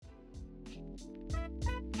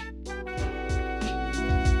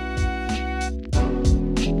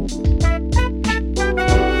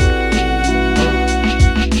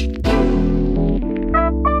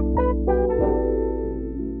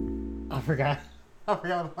I forgot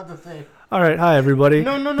what I was about to say. All right, hi everybody.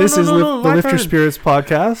 This is the Lift Your Spirits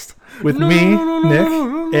podcast with me,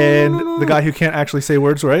 Nick, and the guy who can't actually say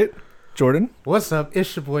words right, Jordan. What's up?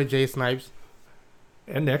 It's your boy Jay Snipes,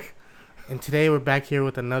 and Nick. And today we're back here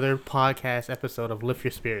with another podcast episode of Lift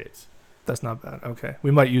Your Spirits. That's not bad. Okay,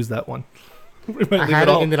 we might use that one. We might I leave had it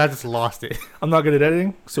all. and then I just lost it. I'm not good at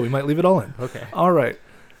editing, so we might leave it all in. Okay. All right.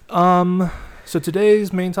 So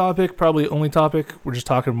today's main topic, probably only topic, we're just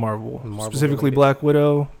talking Marvel specifically related. Black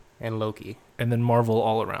Widow And Loki. and then Marvel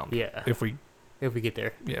all around. Yeah. If we get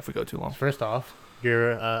there. if we go too long. First off,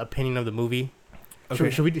 your opinion of the movie.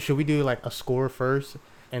 Okay. Should we do like a score first,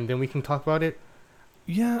 and then we can talk about it?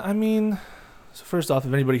 Yeah, I mean, so first off,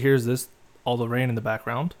 if anybody hears this, all the rain in the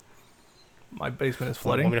background, my basement is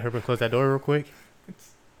flooding. Want me to hurry and close that door real quick?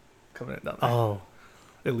 It's coming in down there. Oh.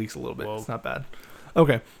 It leaks a little bit. Whoa. It's not bad.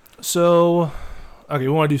 Okay, so we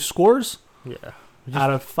want to do scores Yeah. out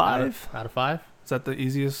of 5. Out of 5? Is that the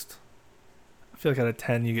easiest? I feel like out of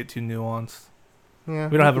 10 you get too nuanced. Yeah.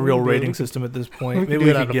 We don't have a real can do it. rating system at this point. we can Maybe do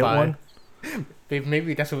we it out could of get 5. one.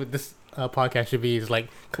 Maybe that's what this podcast should be. Is like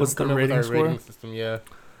What's the coming up with rating our score? rating system? Yeah.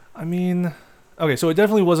 I mean, okay, so it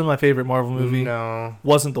definitely wasn't my favorite Marvel movie. No.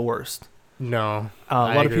 Wasn't the worst. No. A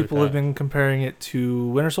I lot of agree with people have that. been comparing it to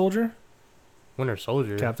Winter Soldier, Winter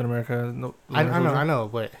Soldier. Captain America. No, I Winter Soldier. know,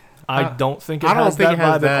 but I I- don't think it I don't has think that it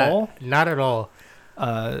has vibe that. at all. Not at all.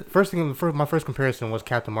 Uh, My first comparison was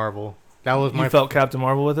Captain Marvel. That was my you felt Captain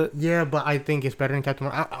Marvel with it? Yeah, but I think it's better than Captain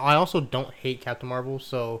Marvel. I also don't hate Captain Marvel,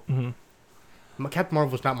 so Mm-hmm. Captain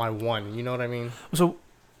Marvel's not my one. You know what I mean? So,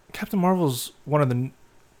 Captain Marvel's one of the.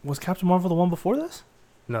 Was Captain Marvel the one before this?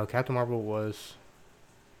 No, Captain Marvel was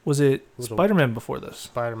Was it was a- Spider-Man before this?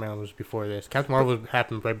 Spider-Man was before this. Captain Marvel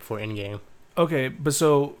happened right before Endgame. Okay, but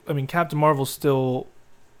so I mean, Captain Marvel's still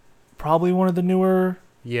probably one of the newer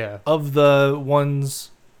Yeah, of the ones.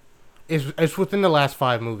 it's within the last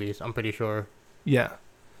 5 movies. I'm pretty sure. Yeah.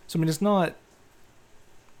 So I mean, it's not.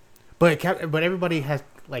 But everybody has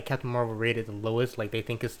like Captain Marvel rated the lowest. Like they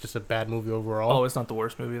think it's just a bad movie overall. Oh, it's not the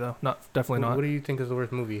worst movie though. Definitely not. What do you think is the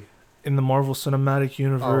worst movie? In the Marvel Cinematic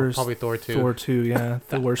Universe, Probably Thor 2. Thor 2, yeah,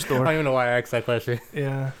 the worst I Thor. don't even know why I asked that question.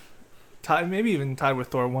 Yeah. Maybe even tied with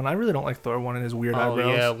Thor 1. I really don't like Thor 1 and his weird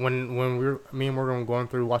eyebrows. Yeah, when me and Morgan were going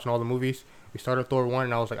through watching all the movies, we started Thor 1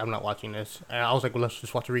 and I was like, I'm not watching this. And I was like, well, let's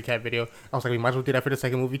just watch a recap video. I was like, we might as well do that for the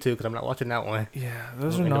second movie too, because I'm not watching that one. Yeah,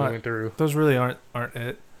 those And are then we not. went through. Those really aren't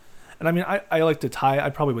it. And I mean, I like to tie. I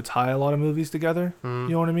probably would tie a lot of movies together. Mm.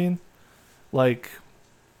 You know what I mean? Like,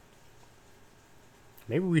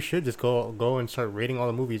 Maybe we should just go and start rating all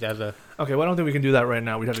the movies as a. okay, well, I don't think we can do that right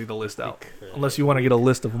now. We'd have to get the list out. could. Unless you want to get a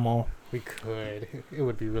list of them all. We could. It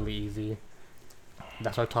would be really easy.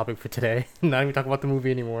 That's our topic for today. Not even talk about the movie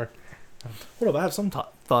anymore. What up? I have some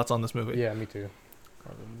thoughts on this movie. Yeah, me too.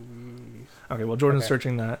 All the movies. Okay, well, Jordan's Okay.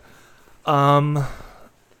 searching that.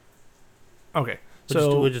 Okay,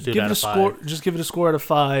 We'll just do give that it a out of score. 5. Just give it a score out of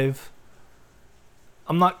 5.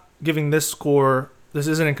 I'm not giving this score. This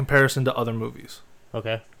isn't in comparison to other movies.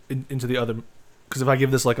 Okay. Into the other, because if I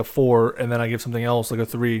give this like a 4 and then I give something else like a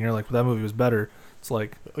 3, and you're like, well, that movie was better. It's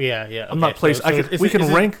like Yeah, yeah. I'm not placed. is we it- can is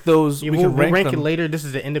it- rank those. Yeah, we we'll can rank rank it them. later. This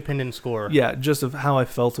is an independent score. Yeah, just of how I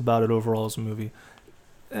felt about it overall as a movie.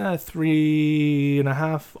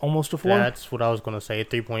 3.5, almost a 4. That's what I was gonna say.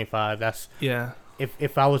 3.5. That's Yeah.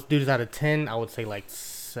 if I was to do this out of 10, I would say like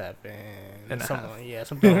 7 and a something. half. Yeah,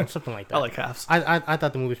 something like that. I like halves. I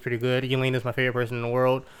thought the movie was pretty good. Yelena's my favorite person in the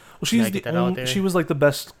world. Well, she's I get the that out only, there? she was like the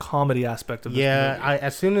best comedy aspect of this Yeah, movie.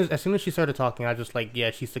 as soon as she started talking, I just like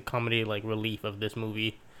she's the comedy like relief of this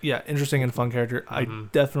movie. Yeah, interesting and fun character. I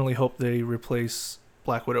Mhm. definitely hope they replace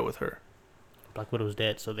Black Widow with her. Black Widow's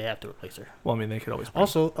dead, so they have to replace her. Well, I mean, they could always bring,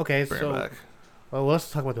 Also, okay, bring her so back. well,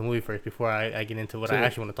 let's talk about the movie first before I get into what I So-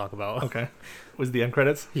 actually want to talk about. Okay. Was the end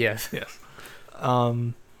credits? Yes. Yes.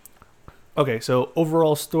 Okay, so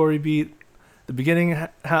overall story beat. The beginning,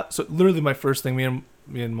 so literally my first thing, me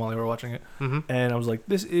and Molly were watching it, Mm-hmm. and I was like,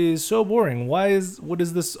 "This is so boring. What is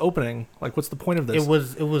this opening? Like, what's the point of this?" It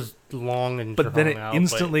was long and But then it drawn out,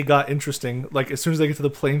 instantly got interesting. Like as soon as they get to the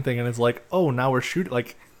plane thing, and it's like, "Oh, now we're shooting."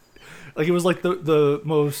 Like it was like the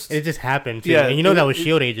most. it just happened too. Yeah, And you know that was it-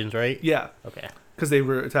 Shield agents, right? Yeah, Okay. because they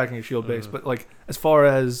were attacking a shield base. Mhm. But like as far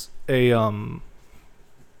as a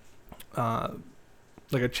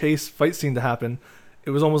like a chase fight scene to happen, it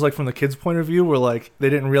was almost like from the kids' point of view, where like they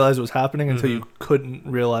didn't realize it was happening until you couldn't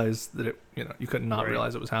realize that it. You could not Right.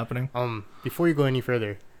 realize it was happening. Before you go any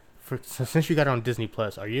further, since you got it on Disney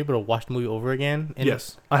Plus, are you able to watch the movie over again?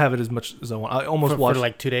 Yes, I have it as much as I want. I almost for watched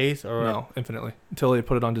like 2 days or no infinitely until they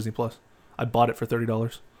put it on Disney Plus. I bought it for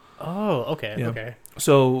 $30. Oh, okay, Yeah. okay.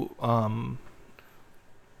 So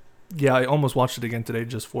Yeah, I almost watched it again today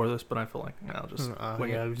just for this, but I feel like I'll just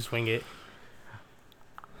wing it. Just wing it.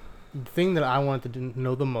 The thing that I wanted to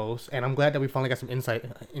know the most, and I'm glad that we finally got some insight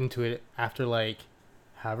into it after like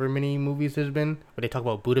however many movies there's been, but they talk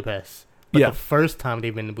about Budapest. But Yeah. the first time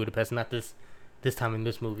they've been to Budapest, not this time in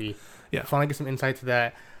this movie. Yeah. Finally get some insight to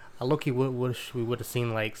that. I low-key wish we would have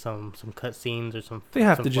seen like some cut scenes or some They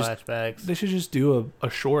have some to flashbacks. They should just do a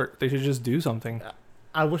short. They should just do something.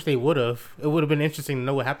 I wish they would have. It would have been interesting to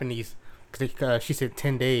know what happened these. Cause she said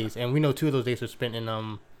 10 days, and we know 2 of those days were spent in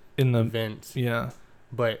In the events. yeah.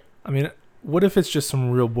 But I mean, what if it's just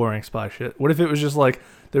some real boring spy shit? What if it was just like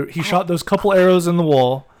he shot those couple arrows in the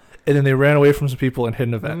wall, and then they ran away from some people and hid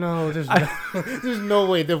an event? no, there's no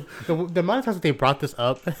way. The amount of times that they brought this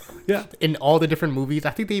up, Yeah. in all the different movies,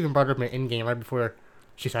 I think they even brought it up in Endgame right before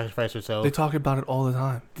she sacrificed herself. They talk about it all the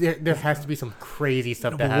time. There has to be some crazy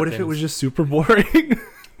stuff No, that but happens. what if it was just super boring?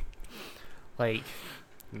 like,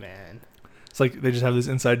 man? It's like they just have this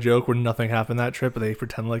inside joke where nothing happened that trip, but they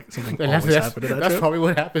pretend like something And always happened to that that's trip. probably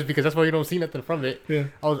what happens because that's why you don't see nothing from it. Yeah.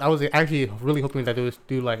 I was actually really hoping that they would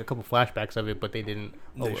do like a couple flashbacks of it, but they didn't.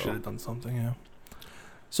 They should have done something, yeah.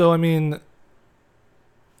 So I mean,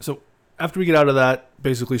 after we get out of that,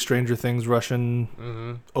 basically Stranger Things Russian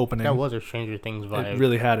Mm-hmm. opening. That was a Stranger Things vibe. It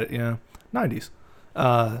really had it, yeah. 90s.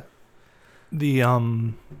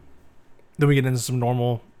 Then we get into some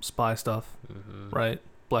normal spy stuff, Mm-hmm. right?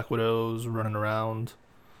 Black Widows running around.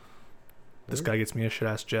 This guy gets me a shit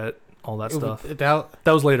ass jet. All that stuff. That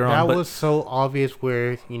was later on. That But was so obvious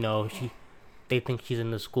where, they think she's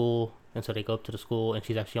in the school, and so they go up to the school, and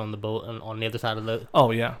she's actually on the boat and on the other side of the...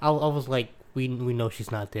 oh yeah, I was like, we know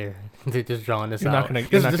she's not there. They're just drawing this You're out. not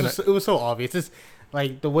gonna- It was so obvious. It's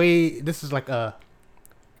like the way... This is like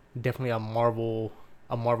definitely a Marvel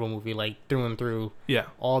movie, like through and through. yeah.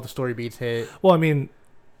 All the story beats hit. Well, I mean,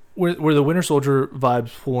 where the Winter Soldier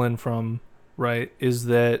vibes pull in from, right, is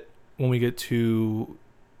that when we get to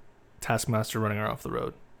Taskmaster running her off the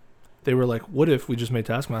road, they were like, what if we just made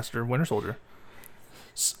Taskmaster Winter Soldier?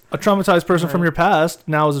 A traumatized person from your past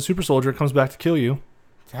now as a super soldier comes back to kill you.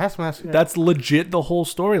 Taskmaster. That's legit the whole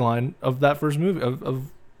storyline of that first movie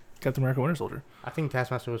of Captain America Winter Soldier. I think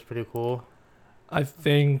Taskmaster was pretty cool. I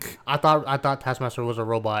think... I thought Taskmaster was a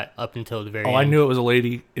robot up until the very end. I knew it was a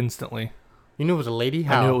lady instantly. You knew it was a lady?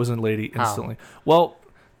 How? I knew it was a lady How? instantly. Well,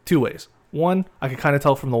 2 ways. One, I could kind of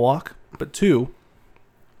tell from the walk, but 2,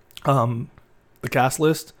 the cast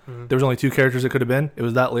list, Mhm. there was only 2 characters it could have been. It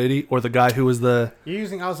was that lady or the guy who was the... You're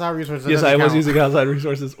using outside resources. Yes, That I doesn't was count. using outside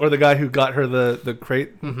resources. Or the guy who got her the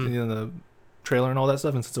crate, Mhm. the trailer and all that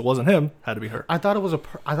stuff. And since it wasn't him, had to be her. I thought it was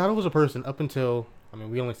a person up until, I mean,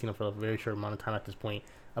 we only seen him for a very short amount of time at this point.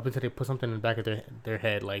 Up until they put something in the back of their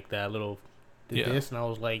head, like that little this, and I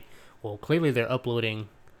was like, well, clearly they're uploading,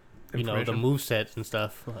 the Information. move sets and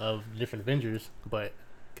stuff of different Avengers. But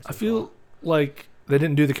I feel like they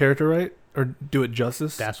didn't do the character right or do it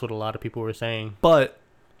justice. that's what a lot of people were saying. But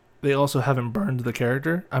they also haven't burned the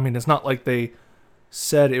character. I mean, it's not like they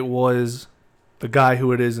said it was the guy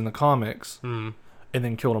who it is in the comics Mm. and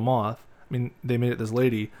then killed him off. I mean, they made it this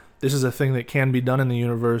lady. This is a thing that can be done in the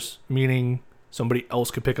universe, meaning somebody else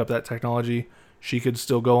could pick up that technology. She could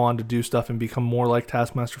still go on to do stuff and become more like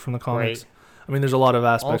Taskmaster from the comics. Right. I mean, there's a lot of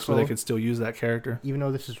aspects where Also- they could still use that character. Even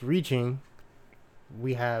though this is reaching,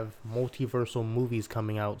 we have multiversal movies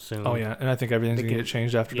coming out soon. Oh, yeah. And I think everything's They going to can- get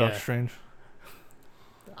changed after yeah. Doctor Strange.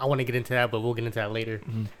 I want to get into that, but we'll get into that later.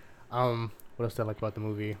 Mhm. What else did I like about the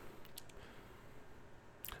movie?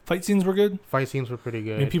 Fight scenes were good. Fight scenes were pretty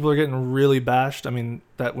good. I mean, people are getting really bashed. I mean,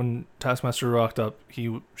 that when Taskmaster rocked up,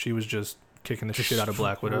 she was just kicking the shit out of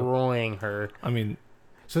Black Widow. Destroying her. I mean,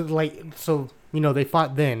 So they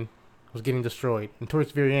fought then, was getting destroyed, and towards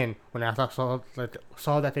the very end, when I saw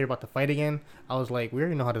that they were about to fight again, I was like, we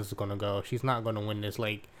already know how this is gonna go. She's not gonna win this.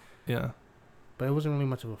 Like, yeah. but it wasn't really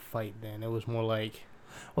much of a fight then. It was more like,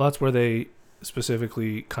 Well, that's where they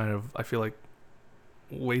specifically kind of, I feel like,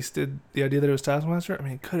 wasted the idea that it was Taskmaster. I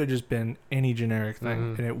mean, it could have just been any generic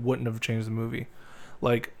thing, Mhm. and it wouldn't have changed the movie.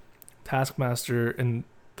 Like, Taskmaster in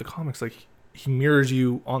the comics, like, he mirrors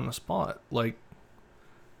you on the spot. Like,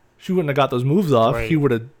 she wouldn't have got those moves off. Right. He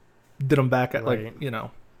would have did them back at, Right. like,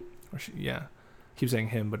 or she, yeah. Keep saying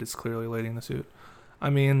him, but it's clearly a lady in the suit. I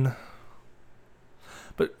mean,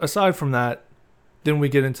 but aside from that, then we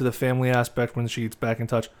get into the family aspect when she gets back in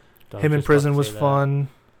touch. I was Him in just about prison to was say that. fun.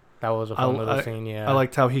 That was a fun little scene. Yeah, I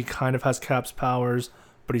liked how he kind of has Cap's powers,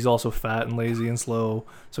 but he's also fat and lazy and slow,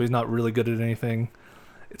 so he's not really good at anything.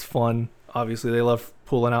 It's fun. Obviously, they love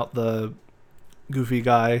pulling out the goofy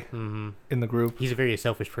guy Mm-hmm. in the group. He's a very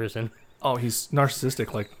selfish person. Oh, he's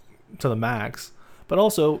narcissistic, like, to the max. But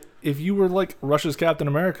also, if you were like Russia's Captain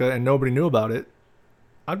America and nobody knew about it,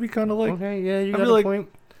 I'd be kind of like, okay, yeah, you I'd got be a like, point.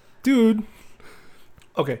 dude.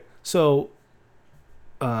 Okay, so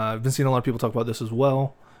I've been seeing a lot of people talk about this as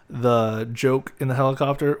well. The joke in the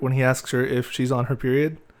helicopter when he asks her if she's on her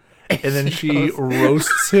period, and then she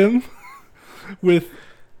roasts him with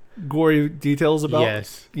gory details about.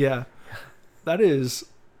 Yes. Yeah, that is.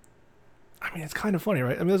 I mean, it's kind of funny,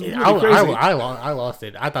 right? I mean, that's really I lost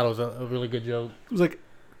it. I thought it was a really good joke. It was like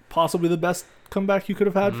possibly the best comeback you could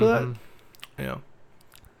have had for that. Yeah,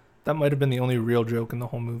 that might have been the only real joke in the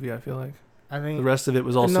whole movie. I feel like I think the rest of it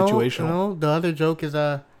was all situational. No, the other joke is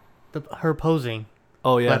her posing.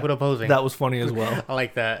 Oh yeah, Black Widow posing. That was funny as well. I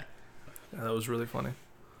like that. Yeah, that was really funny.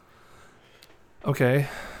 Okay,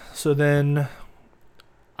 so then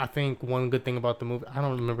I think one good thing about the movie, I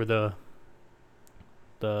don't remember the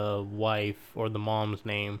wife or the mom's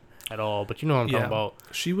name at all, but you know what I'm talking about.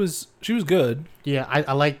 She was good. Yeah,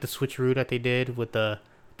 I like the switcheroo that they did with the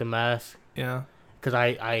mask. Yeah, because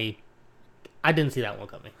I didn't see that one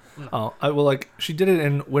coming. No. Oh, she did it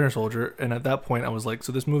in Winter Soldier, and at that point I was like,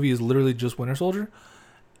 so this movie is literally just Winter Soldier,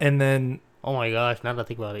 and then oh my gosh, now that I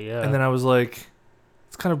think about it, yeah. And then I was like,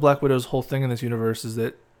 it's kind of Black Widow's whole thing in this universe is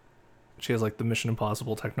that she has like the Mission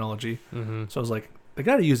Impossible technology. Mm-hmm. So I was like, they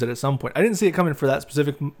got to use it at some point. I didn't see it coming for that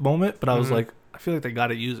specific moment, but I was like, I feel like they got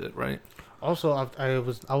to use it, right? Also, I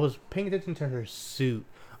was paying attention to her suit.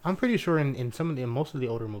 I'm pretty sure in most of the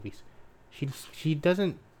older movies, she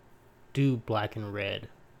doesn't do black and red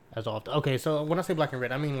as often. Okay, so when I say black and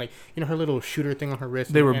red, I mean like, you know, her little shooter thing on her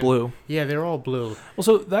wrist. They were blue. Yeah, they're all blue. Well,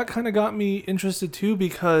 so that kind of got me interested too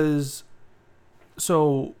because,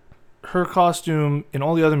 so her costume in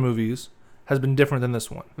all the other movies has been different than this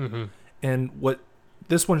one. Mm-hmm. And what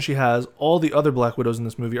this one she has, all the other Black Widows in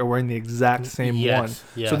this movie are wearing the exact same one.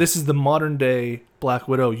 Yeah. So this is the modern day Black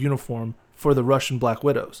Widow uniform for the Russian Black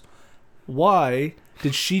Widows. Why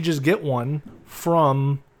did she just get one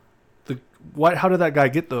from the... How did that guy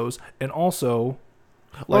get those? And also...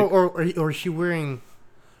 like, or is she wearing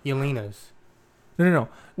Yelena's? No.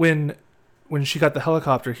 When she got the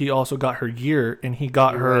helicopter, he also got her gear, and he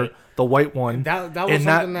got her the white one. That was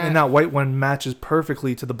something and that white one matches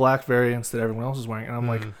perfectly to the black variants that everyone else is wearing. And I'm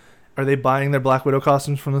like, are they buying their Black Widow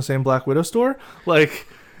costumes from the same Black Widow store? Like,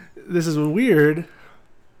 this is weird.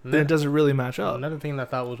 Then it doesn't really match up. Another thing that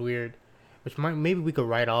I thought was weird, which maybe we could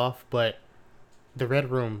write off, but the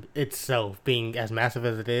Red Room itself being as massive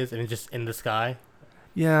as it is, and it's just in the sky.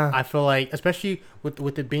 Yeah. I feel like, especially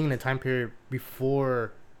with it being in a time period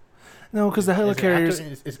before... No, because the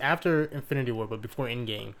helicarriers... It's after Infinity War, but before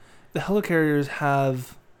Endgame. The helicarriers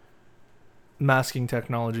have masking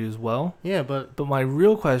technology as well. Yeah, but my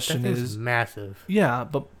real question is... massive. Yeah,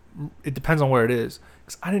 but it depends on where it is.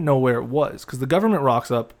 Because I didn't know where it was. Because the government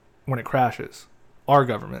rocks up when it crashes. Our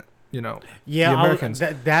government, you know. Yeah, the Americans.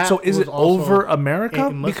 That so is it over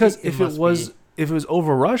America? Because if it was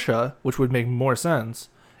over Russia, which would make more sense...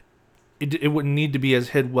 It wouldn't need to be as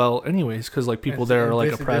hid well anyways, because like people there are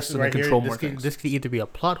like oppressed and they control more things. This could either be a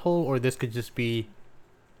plot hole, or this could just be,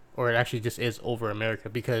 or it actually just is over America.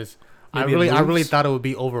 Because I really thought it would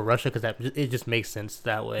be over Russia, because it just makes sense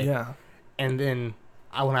that way. Yeah. And then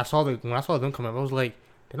when I saw them come up, I was like,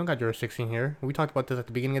 they don't got jurisdiction here. We talked about this at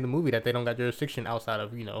the beginning of the movie, that they don't got jurisdiction outside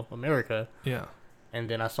of, you know, America. Yeah. And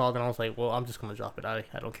then I saw them, I was like, well, I'm just gonna drop it. I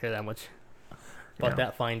don't care that much about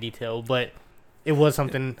that fine detail, but. It was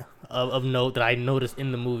something of note that I noticed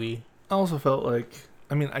in the movie. I also felt like,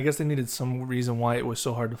 I mean, I guess they needed some reason why it was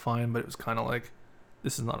so hard to find, but it was kind of like,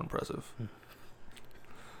 this is not impressive.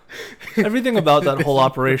 Everything about that whole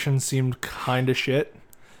operation seemed kind of shit.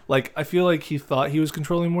 Like, I feel like he thought he was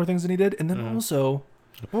controlling more things than he did, and then also,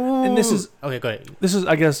 and this is... Okay, go ahead. This is,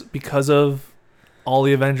 I guess, because of all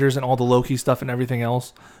the Avengers and all the Loki stuff and everything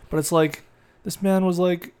else, but it's like, this man was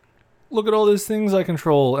like, look at all these things I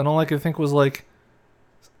control, and all I could think was like,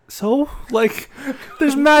 so? Like,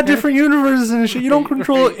 there's mad different universes and shit. You don't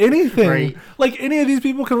control anything. Right. Like, any of these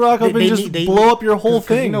people can rock up and just blow up your whole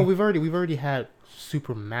thing. You know, we've already had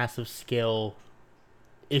super massive scale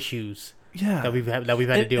issues. Yeah. That we've had to deal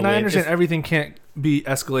with. And I understand everything can't be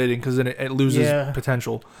escalating because then it loses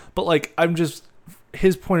potential. But like, I'm just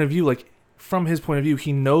his point of view. Like, from his point of view,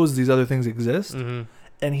 he knows these other things exist, and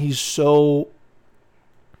he's so.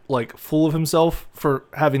 Like full of himself for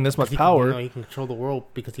having this much power. He can control the world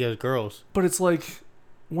because he has girls. But it's like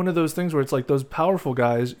one of those things where it's like those powerful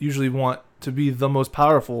guys usually want to be the most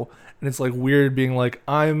powerful, and it's like weird being like,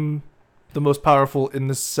 I'm the most powerful in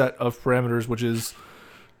this set of parameters, which is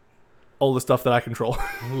all the stuff that I control.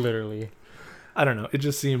 Literally. I don't know. It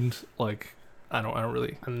just seemed like I don't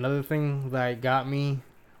really. Another thing that got me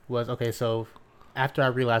was, okay, so after I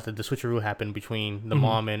realized that the switcheroo happened between the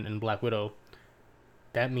mom and Black Widow,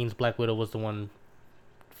 that means Black Widow was the one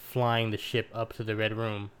flying the ship up to the Red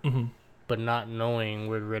Room, but not knowing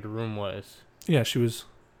where the Red Room was. Yeah, she was.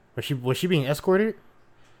 Was she being escorted?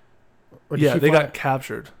 Or yeah, they got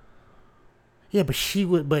captured. Yeah, but she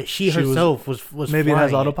herself was maybe it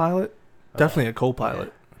has flying autopilot. Definitely a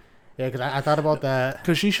co-pilot. Yeah, because I thought about that.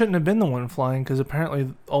 Because she shouldn't have been the one flying. Because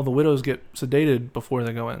apparently all the widows get sedated before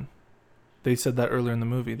they go in. They said that earlier in the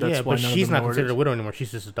movie. That's why but she's not considered a widow anymore.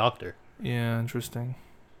 She's just a doctor. Yeah, interesting.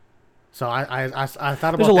 So I thought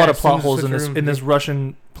about there's a lot of plot holes in this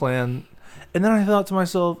Russian plan, and then I thought to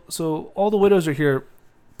myself, so all the widows are here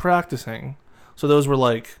practicing. So those were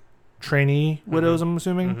like trainee widows, I'm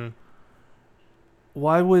assuming.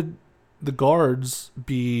 Why would the guards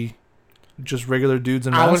be just regular dudes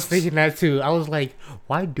in masks? I was thinking that too. I was like,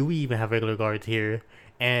 why do we even have regular guards here?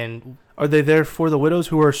 And are they there for the widows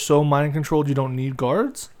who are so mind controlled you don't need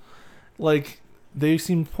guards? Like, they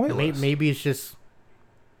seem pointless. Maybe it's just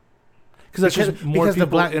because that's just more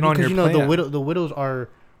people in on your plan. The widows are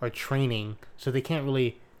training, so they can't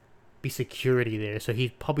really be security there. So he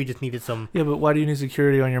probably just needed some. Yeah, but why do you need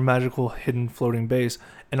security on your magical hidden floating base?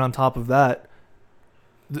 And on top of that,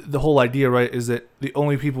 the whole idea, right, is that the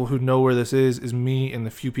only people who know where this is me and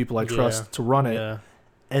the few people I trust to run it. Yeah.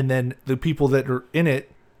 And then the people that are in it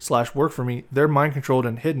 / work for me, they're mind controlled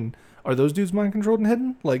and hidden. Are those dudes mind controlled and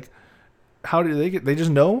hidden? Like, how do they get? They just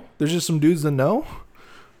know. There's just some dudes that know.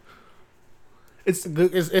 It's a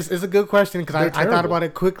good question because I thought about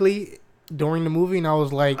it quickly during the movie and I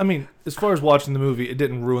was like, I mean, as far as watching the movie, it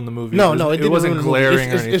didn't ruin the movie. No, it wasn't glaring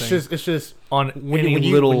or anything. It's just on when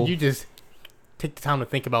you just take the time to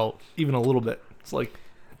think about even a little bit. It's like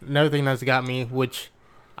another thing that's got me, which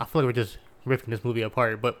I feel like we're just ripping this movie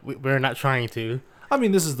apart, but we're not trying to. I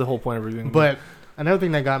mean, this is the whole point of reviewing. But another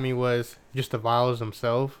thing that got me was just the vials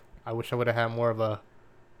themselves. I wish I would have had more of a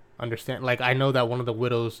understand. Like, I know that one of the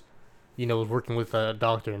widows, was working with a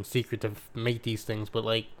doctor in secret to make these things, but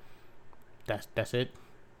like, that's it.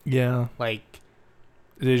 Yeah. Like,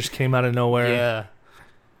 they just came out of nowhere. Yeah.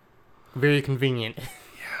 Very convenient.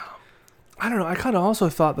 Yeah. I don't know. I kind of also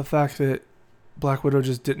thought the fact that Black Widow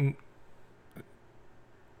just didn't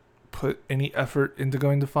put any effort into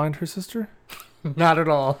going to find her sister. Not at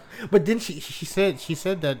all. But then she said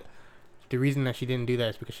that the reason that she didn't do that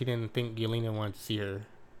is because she didn't think Yelena wanted to see her.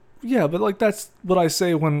 Yeah, but like that's what I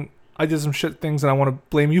say when I did some shit things and I want to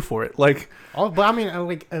blame you for it. Like, but I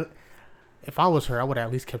mean, if I was her, I would have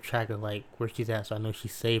at least kept track of like where she's at, so I know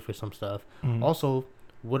she's safe or some stuff. Also,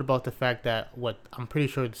 what about the fact that I'm pretty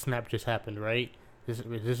sure the snap just happened, right? This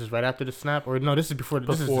is right after the snap, or no? This is before.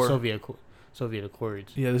 This is the Soviet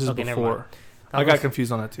Accords. Yeah, this is before. I got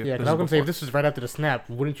confused on that too. Yeah, because I was gonna say if this is right after the snap,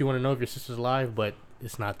 wouldn't you want to know if your sister's alive? But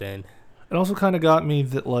it's not then. It also kind of got me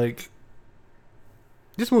that like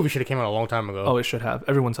this movie should have came out a long time ago. Oh, it should have.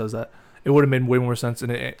 Everyone says that. It would have made way more sense,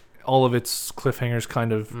 and all of its cliffhangers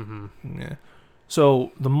kind of. Yeah.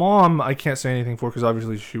 So the mom, I can't say anything for because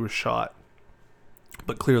obviously she was shot,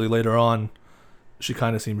 but clearly later on, she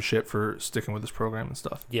kind of seemed shit for sticking with this program and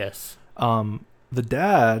stuff. Yes. The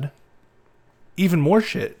dad, even more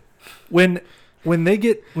shit. When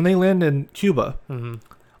they land in Cuba.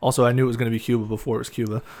 Also, I knew it was going to be Cuba before it was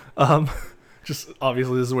Cuba. Just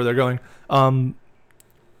obviously this is where they're going.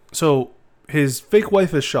 So his fake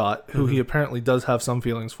wife is shot, who he apparently does have some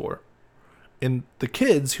feelings for. And the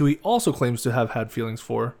kids, who he also claims to have had feelings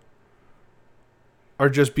for, are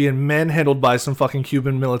just being manhandled by some fucking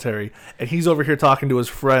Cuban military. And he's over here talking to his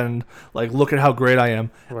friend, like, look at how great I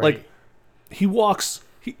am. Right. Like, he walks...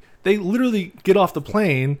 They literally get off the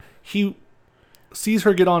plane. He sees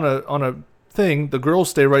her get on a thing. The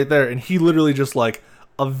girls stay right there, and he literally just like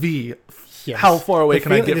a V. Yes. How far away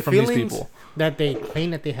can I get from these people? That they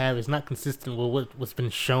claim that they have is not consistent with what's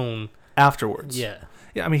been shown afterwards. Yeah.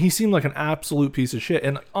 I mean, he seemed like an absolute piece of shit,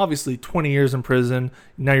 and obviously 20 years in prison.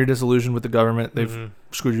 Now you're disillusioned with the government. They've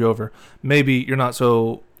screwed you over. Maybe you're not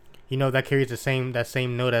so. That carries that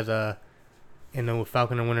same note as in the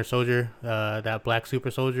Falcon and Winter Soldier, that black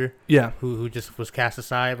super soldier, who just was cast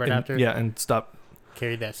aside after, and stopped,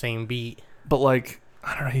 carried that same beat. But like,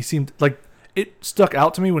 I don't know, he seemed like it stuck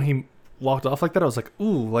out to me when he walked off like that. I was like,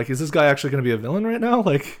 ooh, like is this guy actually going to be a villain right now?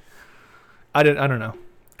 Like, I don't know,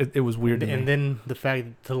 it was weird. And then the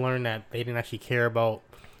fact to learn that they didn't actually care about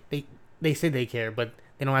they say they care, but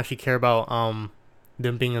they don't actually care about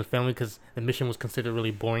them being his family because the mission was considered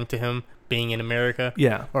really boring to him being in America.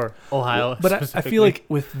 Yeah. Or Ohio. But I feel like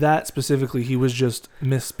with that specifically, he was just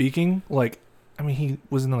misspeaking. Like, I mean, he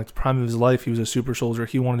was in like the prime of his life. He was a super soldier.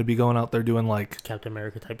 He wanted to be going out there doing like Captain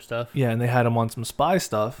America type stuff. Yeah, and they had him on some spy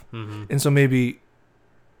stuff. Mm-hmm. And so maybe,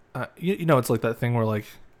 you know, it's like that thing where like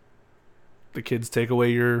the kids take away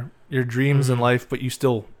your dreams in life, but you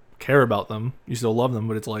still care about them. You still love them,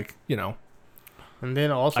 but it's like, you know. And then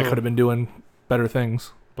also, I could have been doing better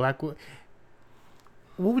things. What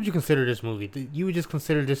would you consider this movie? You would just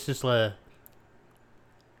consider this just a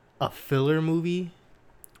filler movie?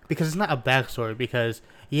 Because it's not a backstory. Because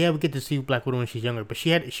we get to see Black Widow when she's younger, but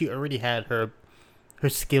she already had her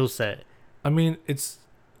skill set. I mean, it's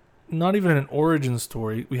not even an origin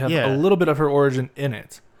story. We have a little bit of her origin in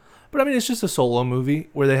it, but I mean, it's just a solo movie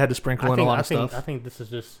where they had to sprinkle in a lot of stuff. I think this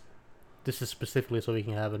is specifically so we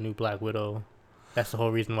can have a new Black Widow. That's the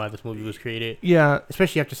whole reason why this movie was created. Yeah,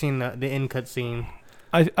 especially after seeing the end cut scene.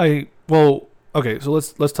 Well, okay, so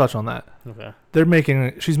let's touch on that. Okay.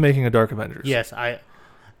 She's making a Dark Avengers. Yes,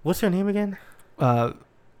 what's her name again?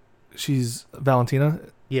 She's Valentina.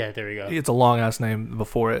 Yeah, there we go. It's a long ass name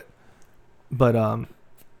before it. But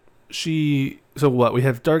so what? We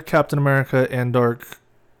have Dark Captain America and Dark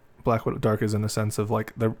Black Widow. Dark is in the sense of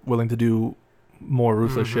like they're willing to do more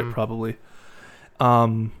ruthless shit probably.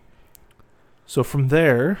 So from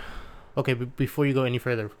there, okay, but before you go any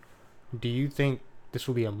further, do you think this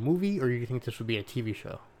will be a movie or do you think this will be a TV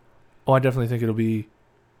show? Oh, I definitely think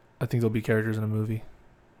I think there'll be characters in a movie.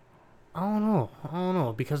 I don't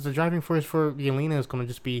know, because the driving force for Yelena is going to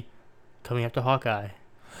just be coming after Hawkeye.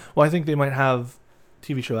 Well, I think they might have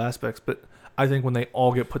TV show aspects, but I think when they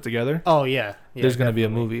all get put together, there's going to be a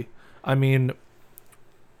movie. I mean,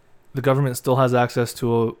 the government still has access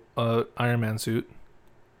to a Iron Man suit.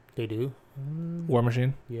 They do? War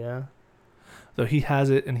Machine? Yeah. Though he has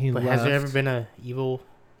it and he left. Has there ever been a evil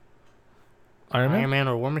Iron Man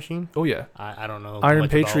or War Machine? Oh, yeah. I don't know. Iron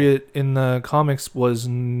Patriot in the comics was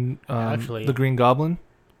actually the Green Goblin.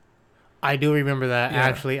 I do remember that. Yeah.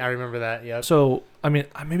 Actually, I remember that. Yep. So, I mean,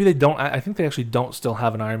 maybe they don't. I think they actually don't still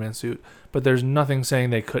have an Iron Man suit, but there's nothing saying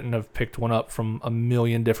they couldn't have picked one up from a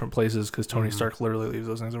million different places because Tony Stark literally leaves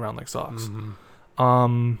those things around like socks.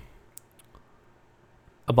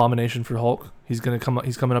 Abomination for Hulk. He's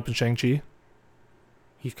coming up in Shang-Chi.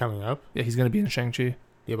 He's coming up? Yeah, he's going to be in Shang-Chi.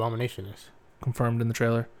 The Abomination is confirmed in the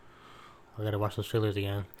trailer. I gotta watch those trailers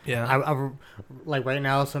again. Yeah. I like right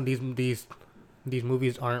now. Some of these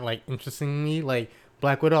movies aren't like interesting me. Like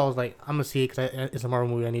Black Widow, I was like, I'm gonna see it because it's a Marvel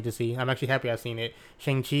movie I need to see. I'm actually happy I've seen it.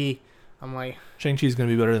 Shang-Chi, I'm like, Shang-Chi's gonna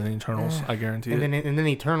be better than Eternals. I guarantee it. And then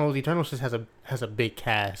Eternals just has a big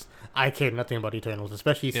cast. I care nothing about Eternals,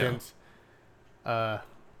 especially since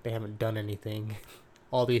they haven't done anything.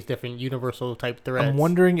 All these different universal type threats. I'm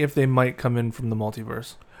wondering if they might come in from the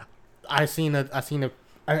multiverse. I was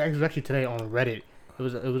actually today on Reddit. It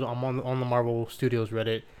was on the Marvel Studios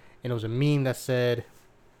Reddit, and it was a meme that said,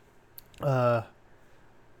 it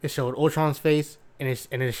showed Ultron's face, and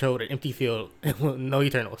it showed an empty field, no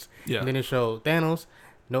Eternals. Yeah. And then it showed Thanos,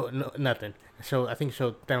 no nothing. I think it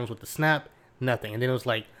showed Thanos with the snap, nothing. And then it was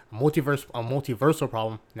like a multiversal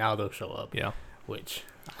problem. Now they'll show up. Yeah. Which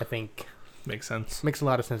I think makes sense. Makes a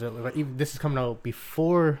lot of sense. Even this is coming out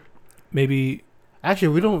before. Maybe. Actually,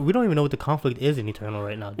 we don't even know what the conflict is in Eternal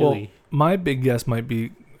right now, do we? My big guess might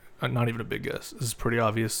be, not even a big guess. This is pretty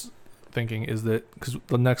obvious thinking. Is that because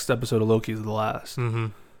the next episode of Loki is the last? Mm-hmm.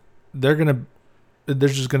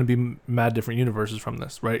 There's just gonna be mad different universes from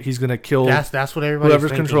this, right? He's gonna kill. That's what everybody's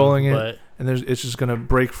whoever's thinking, controlling it, and it's just gonna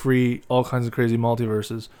break free all kinds of crazy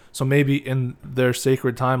multiverses. So maybe in their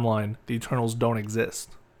sacred timeline, the Eternals don't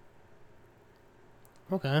exist.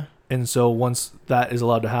 Okay. And so once that is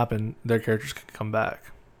allowed to happen, their characters can come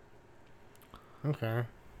back. Okay.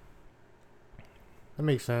 That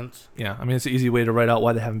makes sense. Yeah, I mean it's an easy way to write out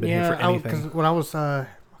why they haven't been here for anything. Because when I was,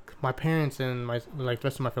 my parents and the rest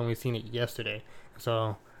of my family seen it yesterday.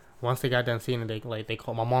 So once they got done seeing it,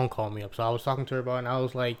 my mom called me up. So I was talking to her about it, and I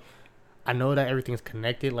was like, I know that everything's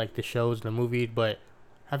connected, like the shows and the movie, but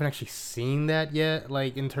I haven't actually seen that yet.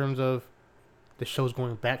 Like in terms of the shows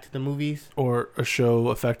going back to the movies or a show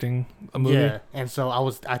affecting a movie. Yeah, and so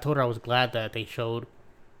I told her I was glad that they showed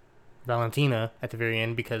Valentina at the very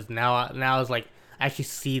end because now it's like I actually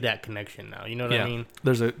see that connection now. You know what I mean?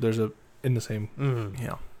 There's a in the same. Mm-hmm.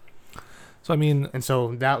 Yeah. So I mean, and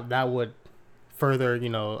so that would further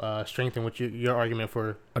strengthen what your argument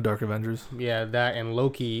for a Dark Avengers. Yeah, that and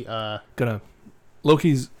Loki.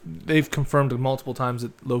 They've confirmed multiple times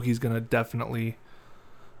that Loki's gonna definitely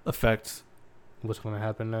affect. What's going to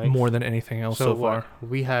happen next? More than anything else so far.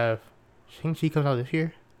 We have Shang-Chi comes out this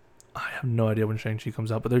year? I have no idea when Shang-Chi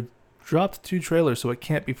comes out, but they dropped 2 trailers, so it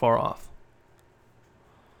can't be far off.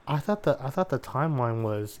 I thought the timeline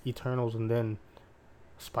was Eternals and then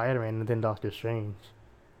Spider-Man and then Doctor Strange.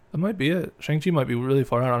 That might be it. Shang-Chi might be really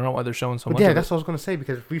far out. I don't know why they're showing so much. Yeah, of that's it. what I was gonna say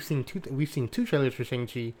because we've seen two trailers for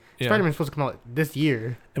Shang-Chi. Yeah. Spider-Man's supposed to come out this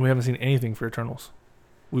year, and we haven't seen anything for Eternals.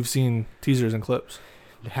 We've seen teasers and clips.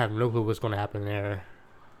 I have no clue what's gonna happen there.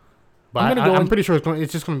 But I'm pretty sure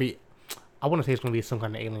it's just gonna be. I want to say it's gonna be some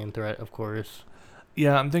kind of alien threat, of course.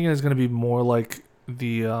 Yeah, I'm thinking it's gonna be more like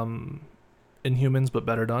the Inhumans, but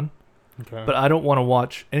better done. Okay. But I don't want to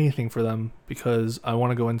watch anything for them because I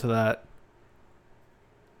want to go into that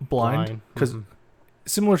blind. Because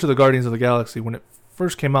similar to the Guardians of the Galaxy, when it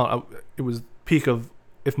first came out, it was peak of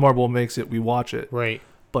if Marvel makes it, we watch it. Right.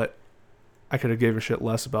 But I could have gave a shit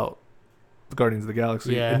less about the Guardians of the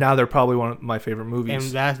Galaxy. Yeah. And now they're probably one of my favorite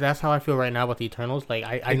movies. And that's how I feel right now about the Eternals. Like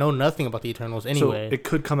I know nothing about the Eternals anyway. So it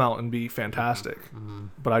could come out and be fantastic.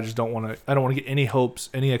 But I just don't want to. I don't want to get any hopes,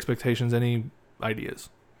 any expectations, any ideas.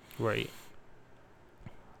 Right.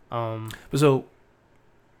 But so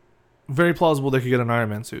very plausible they could get an Iron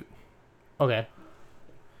Man suit. Okay.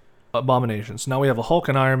 Abomination. So now we have a Hulk,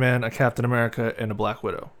 an Iron Man, a Captain America, and a Black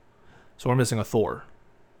Widow. So we're missing a Thor.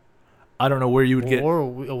 I don't know where you would get. Or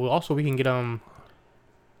we can get I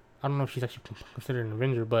don't know if she's actually considered an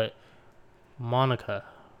Avenger, but Monica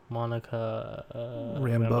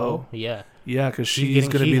Rambeau. Yeah. Yeah, because she's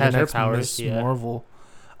going to be the next powers, Miss Marvel.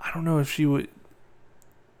 I don't know if she would.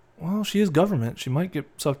 Well, she is government. She might get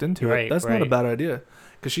sucked into it. That's not a bad idea.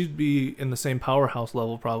 Because she'd be in the same powerhouse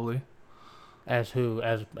level probably. As who?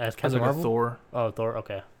 As Captain like Marvel? A Thor. Oh, Thor.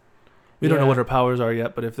 Okay. We don't know what her powers are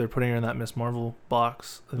yet, but if they're putting her in that Miss Marvel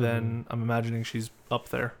box, then I'm imagining she's up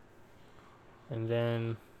there. And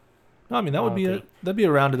then. No, I mean that'd be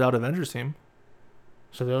a rounded out Avengers team.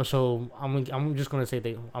 So I'm just gonna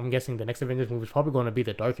say I'm guessing the next Avengers movie is probably going to be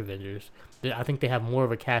the Dark Avengers. I think they have more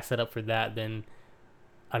of a cast set up for that than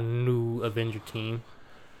a new Avenger team.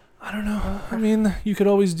 I don't know. I mean, you could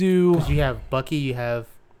always do. Because you have Bucky, you have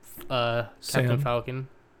Captain Falcon.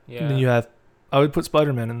 Yeah. And then you have. I would put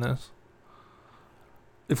Spider-Man in this.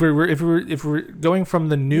 If we're going from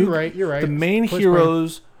the new, you're right. The main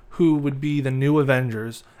heroes who would be the new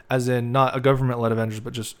Avengers, as in not a government-led Avengers,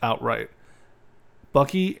 but just outright.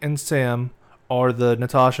 Bucky and Sam are the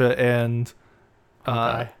Natasha and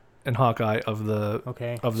Hawkeye of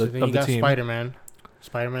the team. Spider-Man.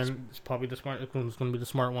 Spider-Man is probably the smart. It's going to be the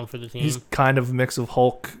smart one for the team. He's kind of a mix of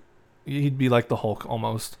Hulk. He'd be like the Hulk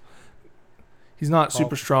almost. He's not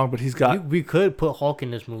super strong, but he's got. We could put Hulk in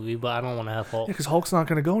this movie, but I don't want to have Hulk. Yeah, because Hulk's not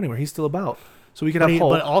going to go anywhere. He's still about. So we could have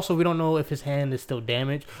Hulk. But also, we don't know if his hand is still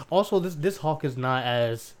damaged. Also, this Hulk is not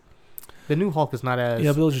as. The new Hulk is not as. Yeah,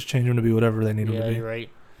 but they'll just change him to be whatever they need him to be. Yeah, you're right.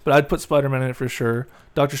 But I'd put Spider-Man in it for sure.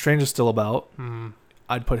 Doctor Strange is still about.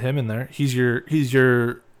 I'd put him in there. He's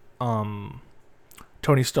your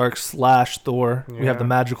Tony Stark / Thor. Yeah. We have the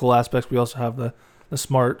magical aspects. We also have the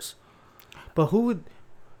smarts. But who would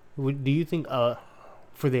do you think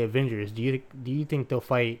for the Avengers? Do you think they'll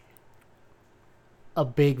fight a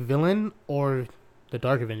big villain or the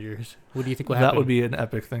Dark Avengers? What do you think will happen? That would be an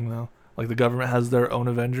epic thing though. Like the government has their own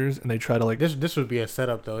Avengers and they try to like this would be a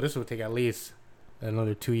setup though. This would take at least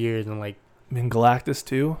another 2 years and like. I mean Galactus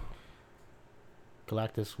too.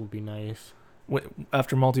 Galactus would be nice.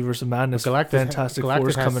 After Multiverse of Madness, Fantastic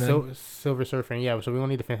Four's coming in. Silver Surfer, yeah. So we don't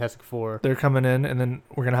need the Fantastic Four. They're coming in, and then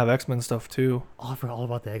we're gonna have X-Men stuff too. Oh, I forgot all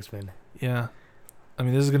about the X-Men. Yeah, I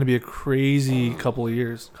mean this is gonna be a crazy couple of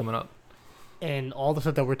years coming up. And all the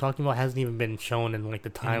stuff that we're talking about hasn't even been shown in like the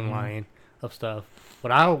timeline of stuff.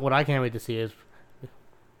 What I can't wait to see is,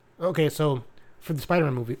 okay, so for the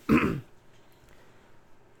Spider-Man movie,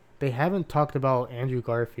 they haven't talked about Andrew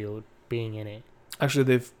Garfield being in it. Actually,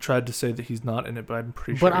 they've tried to say that he's not in it, but I'm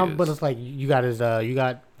pretty sure he is. But it's like you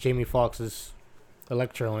got Jamie Foxx's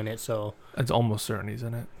Electro in it, so it's almost certain he's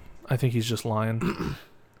in it. I think he's just lying.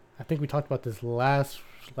 I think we talked about this last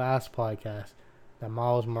podcast that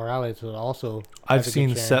Miles Morales was also. I've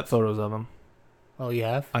seen set photos of him. Oh, you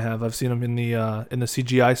have? I have. I've seen him in the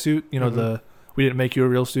CGI suit. You know we didn't make you a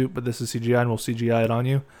real suit, but this is CGI, and we'll CGI it on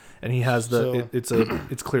you. And he has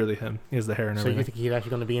it's clearly him. He has the hair and everything. So you think he's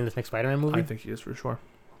actually going to be in this next Spider-Man movie? I think he is for sure.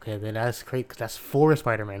 Okay, then that's great because that's 4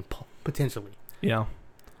 Spider-Man potentially. Yeah.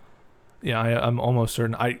 Yeah, I'm almost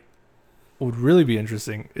certain. What would really be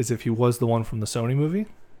interesting is if he was the one from the Sony movie.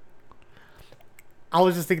 I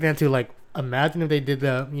was just thinking that too. Like, imagine if they did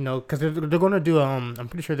the, because they're going to do. I'm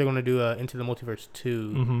pretty sure they're going to do Into the Multiverse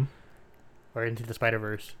 2, or Into the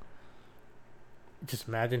Spider-Verse. Just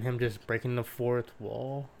imagine him just breaking the 4th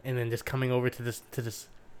wall and then just coming over to this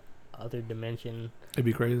other dimension. It'd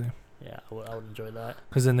be crazy. Yeah, I would enjoy that.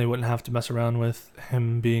 Because then they wouldn't have to mess around with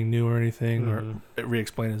him being new or anything, or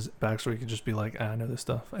re-explain his backstory. He could just be like, I know this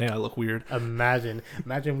stuff. Hey, I look weird. Imagine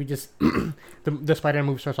we just the Spider-Man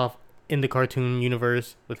movie starts off in the cartoon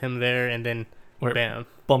universe with him there, and then bam,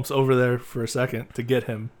 bumps over there for a second to get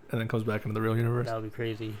him, and then comes back into the real universe. That would be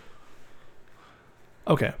crazy.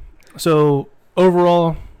 Okay, so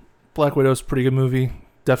overall, Black Widow's a pretty good movie.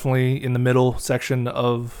 Definitely in the middle section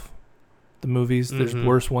of the movies. There's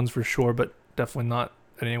worse ones for sure, but definitely not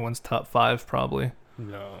anyone's top 5 probably.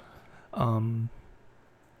 No.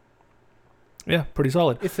 Yeah, pretty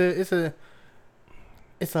solid. It's a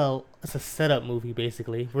setup movie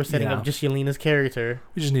basically. We're setting up just Yelena's character.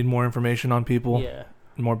 We just need more information on people. Yeah.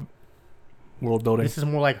 More world building. This is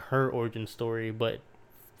more like her origin story, but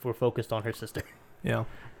we're focused on her sister. Yeah.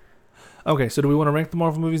 Okay, so do we want to rank the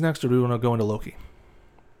Marvel movies next, or do we want to go into Loki?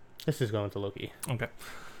 Let's just go into Loki. Okay.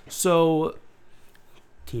 So,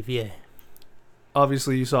 TVA.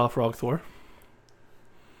 Obviously, you saw Frog Thor.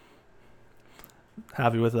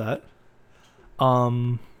 Happy with that. All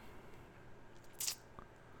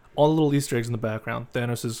the little Easter eggs in the background.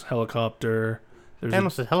 Thanos' helicopter.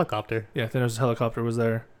 Thanos' helicopter? Yeah, Thanos' helicopter was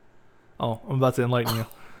there. Oh, I'm about to enlighten you.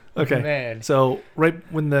 Okay. Man. So, right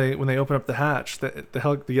when they open up the hatch,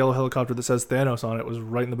 the yellow helicopter that says Thanos on it was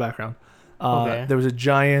right in the background. Okay. There was a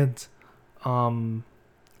giant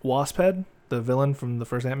wasp head, the villain from the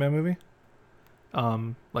first Ant-Man movie.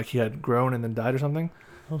 Like he had grown and then died or something.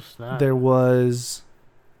 Oh, snap. There was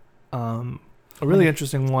a really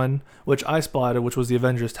interesting one, which I spotted, which was the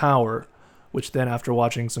Avengers Tower, which then after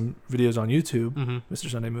watching some videos on YouTube, Mr.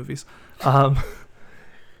 Sunday Movies,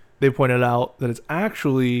 they pointed out that it's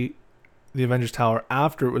actually the Avengers Tower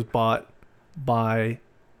after it was bought by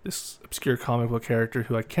this obscure comic book character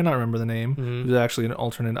who I cannot remember the name, who's actually an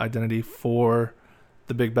alternate identity for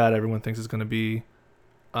the big bad everyone thinks is going to be,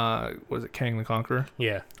 was it Kang the Conqueror?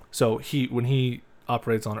 Yeah. So when he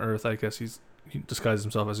operates on Earth, I guess he disguises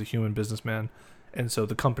himself as a human businessman, and so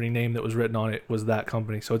the company name that was written on it was that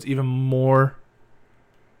company. So it's even more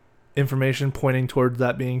information pointing towards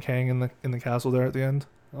that being Kang in the castle there at the end.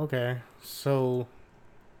 Okay, so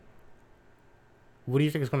what do you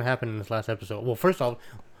think is going to happen in this last episode? Well, first off,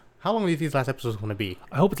 how long do you think this last episode is going to be?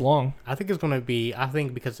 I hope it's long. I think it's going to be. I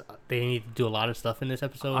think because they need to do a lot of stuff in this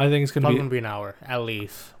episode. I think it's going to be an hour at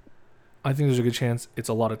least. I think there's a good chance it's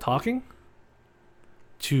a lot of talking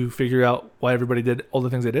to figure out why everybody did all the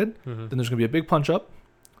things they did. Then there's going to be a big punch up.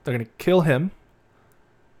 They're going to kill him,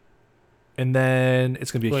 and then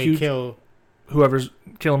it's going to be a huge kill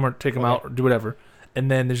him or take him out or do whatever. And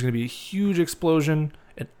then there's going to be a huge explosion,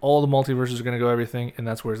 and all the multiverses are going to go everything, and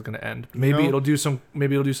that's where it's going to end. Maybe it'll do some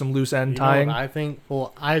loose end tying. I think.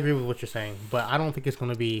 Well, I agree with what you're saying, but I don't think it's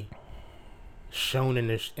going to be shown in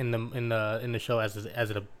the show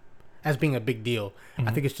as being a big deal.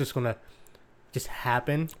 I think it's just going to just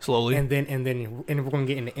happen slowly, and then we're going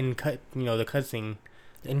to get in the end cut. The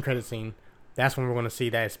end credit scene. That's when we're going to see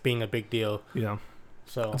that it's being a big deal. Yeah.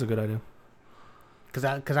 So that's a good idea.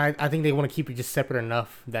 Because I think they want to keep it just separate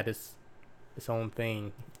enough that it's its own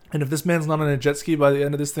thing. And if this man's not on a jet ski by the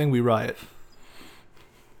end of this thing, we riot.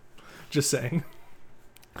 Just saying.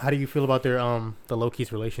 How do you feel about their the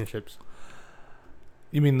Loki's relationships?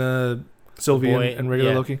 You mean the Sylvie and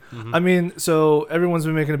regular Loki? I mean, so everyone's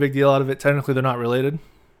been making a big deal out of it. Technically, they're not related.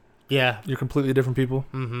 Yeah. You're completely different people.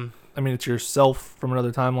 I mean, it's yourself from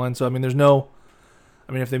another timeline. So, I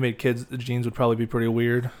mean, if they made kids, the genes would probably be pretty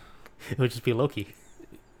weird. It would just be Loki.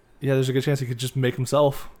 Yeah, there's a good chance he could just make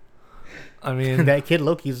himself. I mean, that kid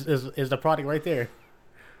Loki is the product right there.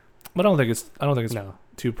 But I don't think it's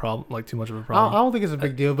too much of a problem. I don't think it's a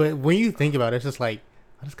big deal. But when you think about it, it's just like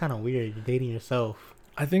that's kind of weird. You're dating yourself.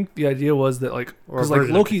 I think the idea was that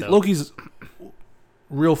Loki's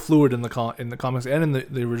real fluid in the comics and in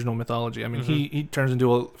the original mythology. I mean, he turns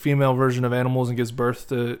into a female version of animals and gives birth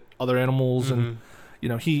to other animals, and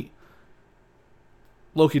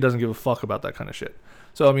Loki doesn't give a fuck about that kind of shit.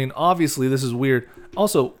 So, I mean, obviously this is weird.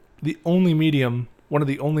 Also, one of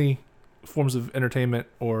the only forms of entertainment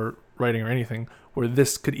or writing or anything where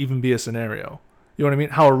this could even be a scenario. You know what I mean?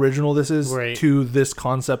 How original this is to this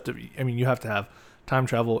concept of, I mean, you have to have time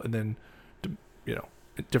travel and then,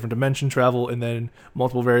 different dimension travel and then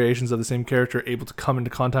multiple variations of the same character able to come into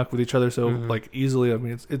contact with each other so easily. I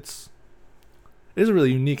mean, it is a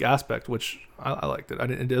really unique aspect, which I liked it.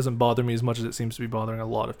 It doesn't bother me as much as it seems to be bothering a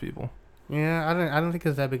lot of people. Yeah, I don't think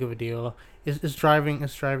it's that big of a deal. It's driving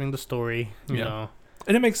the story, you know.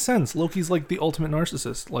 And it makes sense. Loki's like the ultimate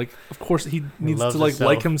narcissist. Like, of course he needs to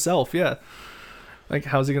like himself. Yeah. Like,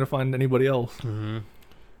 how's he gonna find anybody else?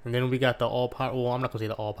 And then we got the I'm not gonna say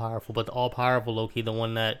the all powerful, but the all powerful Loki, the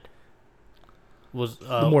one that was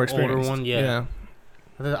the more experienced older one. Yeah.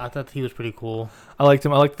 I thought he was pretty cool. I liked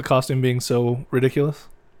him. I liked the costume being so ridiculous.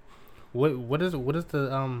 What is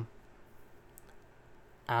the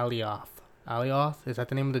Alioth? Alioth? Is that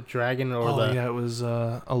the name of the dragon or yeah, it was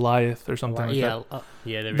Alioth or something like that.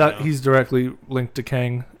 Yeah, there we that go. He's directly linked to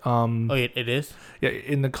Kang. It is? Yeah,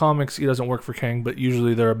 in the comics he doesn't work for Kang, but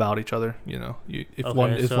usually they're about each other, you know. If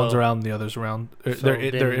one's around, the other's around.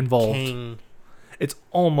 They're involved. Kang... It's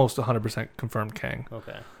almost 100% confirmed Kang.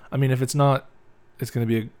 Okay. I mean, if it's not, it's going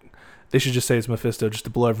to be they should just say it's Mephisto just to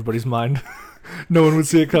blow everybody's mind. No one would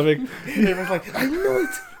see it coming. Everyone's like, I knew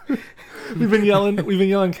it. We've been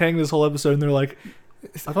yelling Kang this whole episode, and they're like,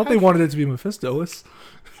 I thought they wanted it to be Mephisto.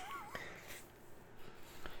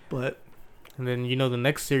 But and then the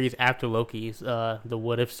next series after Loki's the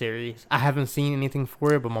What If series. I haven't seen anything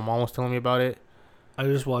for it, but my mom was telling me about it. I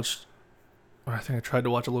just watched, or I think I tried to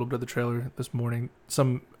watch a little bit of the trailer this morning.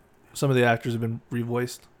 Some of the actors have been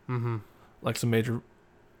revoiced. Mm-hmm. Like some major,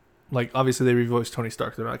 like obviously they revoiced Tony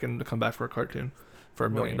Stark. They're not going to come back for a cartoon for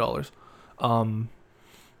 $1 million.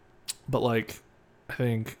 But like, I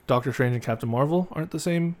think Doctor Strange and Captain Marvel aren't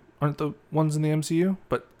the ones in the MCU,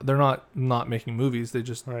 but they're not making movies. They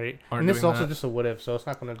just aren't. And this is also just a what if, so it's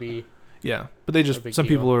not going to be. Yeah, but they just some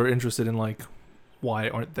people are interested in like, why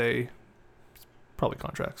aren't they? Probably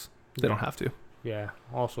contracts. They don't have to. Yeah.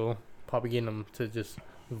 Also, probably getting them to just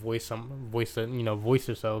voice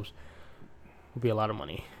themselves would be a lot of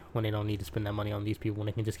money when they don't need to spend that money on these people when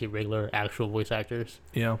they can just get regular actual voice actors.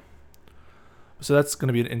 Yeah. So that's going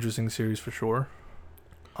to be an interesting series for sure.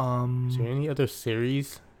 Is there any other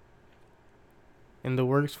series in the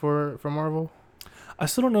works for Marvel? I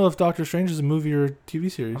still don't know if Doctor Strange is a movie or a TV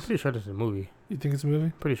series. I'm pretty sure this is a movie. You think it's a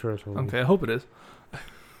movie? Pretty sure it's a movie. Okay, I hope it is.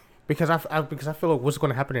 Because I feel like what's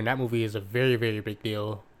going to happen in that movie is a very, very big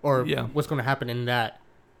deal. Or what's going to happen in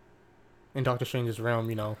Doctor Strange's realm,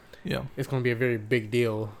 Yeah. It's going to be a very big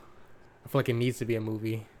deal. I feel like it needs to be a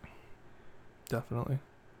movie. Definitely.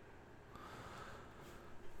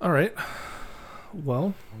 All right.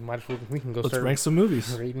 Well, we can go. Let's rank some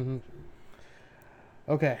movies. Rating.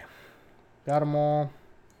 Okay, got them all.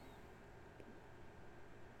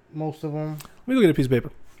 Most of them. Let me go get a piece of paper.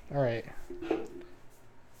 All right.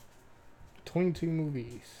 22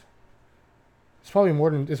 movies. It's probably more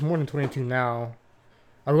than 22 now.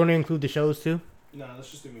 Are we going to include the shows too? No, let's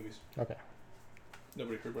just do movies. Okay.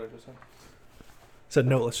 Nobody heard what I just said. Said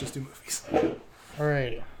no. Let's just do movies. All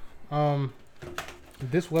right.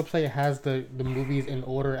 This website has the movies in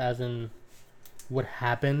order as in what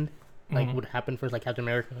happened, like what happened first, like Captain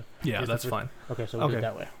America. Yeah, that's fine. Okay, so we'll do it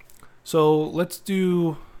that way. So let's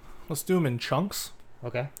do them in chunks.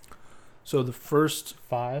 Okay. So the first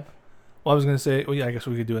 5. Well, I was gonna say, I guess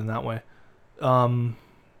we could do it in that way. Iron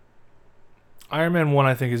Man 1,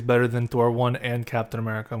 I think, is better than Thor 1 and Captain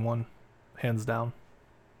America 1, hands down.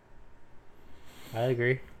 I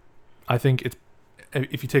agree. I think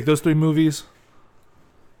if you take those 3 movies,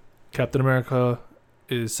 Captain America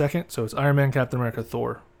is second, so it's Iron Man, Captain America,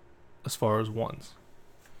 Thor, as far as ones.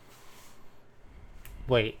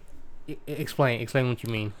 Wait, explain what you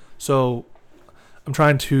mean. So, I'm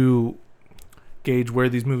trying to gauge where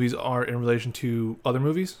these movies are in relation to other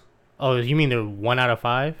movies. Oh, you mean they're 1 out of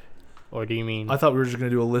 5, or do you mean? I thought we were just gonna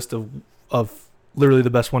do a list of literally the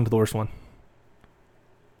best one to the worst one.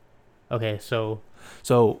 Okay, so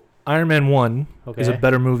Iron Man 1 is a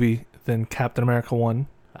better movie than Captain America 1.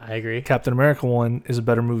 I agree. Captain America 1 is a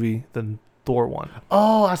better movie than Thor 1.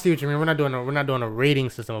 Oh, I see what you mean. We're not doing a rating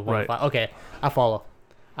system of 1 to 5. Okay, I follow.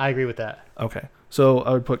 I agree with that. Okay. So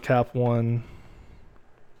I would put Cap 1,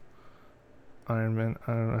 Iron Man,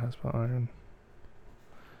 I don't know how to spell Iron,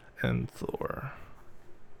 and Thor.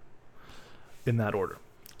 In that order.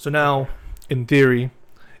 So now, in theory,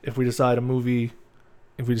 if we decide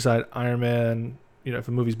Iron Man, if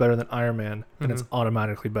a movie's better than Iron Man, then it's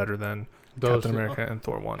automatically better than Captain America and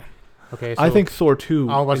Thor 1. Okay, so I think Thor 2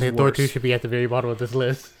 I was about to say worse. Thor 2 should be at the very bottom of this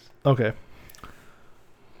list. Okay.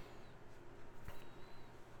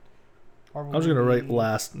 I was going to write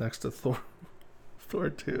last next to Thor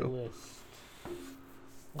 2.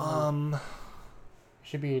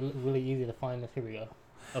 Should be really easy to find this. Here we go.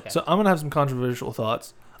 Okay. So I'm going to have some controversial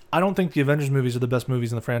thoughts. I don't think the Avengers movies are the best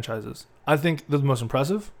movies in the franchises. I think they're the most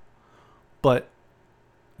impressive, but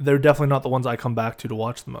they're definitely not the ones I come back to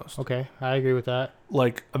watch the most. Okay, I agree with that.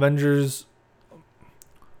 Like Avengers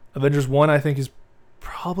 1, I think is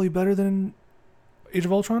probably better than Age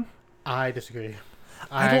of Ultron. I disagree.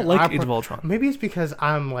 I don't like Age of Ultron. Maybe it's because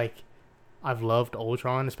I've loved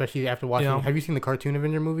Ultron, especially after watching. Yeah. Have you seen the cartoon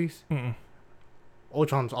Avenger movies? Mm-mm.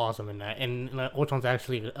 Ultron's awesome in that, and Ultron's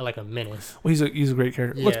actually like a menace. Well, he's a great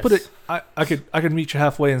character. Yes. Let's put it. I could meet you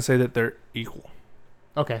halfway and say that they're equal.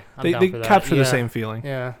 Okay, They capture the same feeling.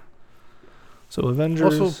 Yeah. So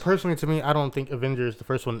Avengers. Also, personally, to me, I don't think Avengers the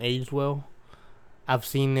first one aged well. I've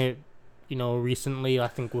seen it, recently. I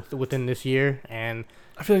think within this year, and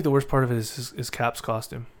I feel like the worst part of it is Cap's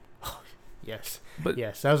costume. yes, but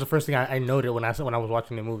yes, that was the first thing I noted when I was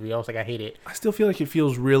watching the movie. I was like, I hate it. I still feel like it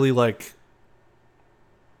feels really like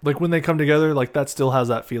when they come together, like that still has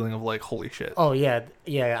that feeling of like holy shit. Oh yeah.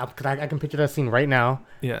 Cause I can picture that scene right now.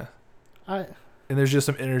 Yeah. And there's just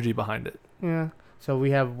some energy behind it. Yeah. So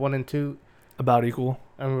we have 1 and 2 about equal.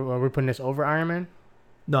 And we're putting this over Iron Man.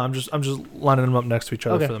 No, I'm just lining them up next to each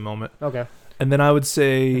other for the moment. Okay. And then I would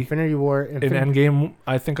say Infinity War, in Endgame,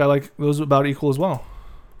 I think I like those about equal as well.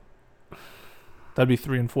 That'd be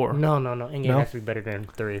 3 and 4. No. Endgame has to be better than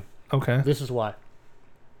 3. Okay. This is why.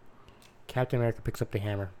 Captain America picks up the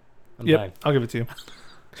hammer. Yep, I'll give it to you.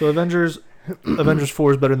 So Avengers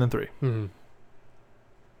 4 is better than 3. Mm-hmm.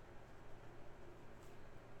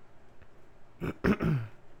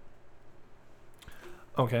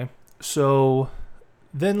 Okay. So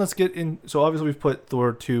then let's get in. So obviously we've put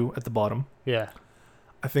Thor 2 at the bottom. Yeah.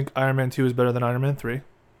 I think Iron Man 2 is better than Iron Man 3.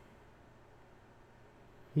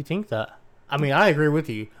 You think that? I mean, I agree with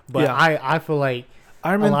you, but Yeah. I feel like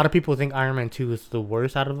a lot of people think Iron Man 2 is the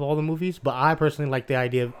worst out of all the movies, but I personally like the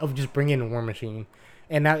idea of just bringing in War Machine.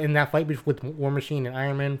 And that in that fight with War Machine and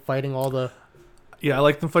Iron Man fighting all the... Yeah, I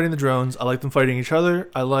like them fighting the drones. I like them fighting each other.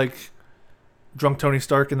 I like drunk Tony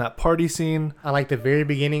Stark in that party scene. I like the very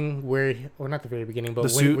beginning or not the very beginning,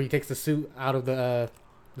 but when he takes the suit out of the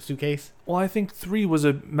suitcase. Well, I think 3 was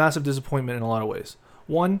a massive disappointment in a lot of ways.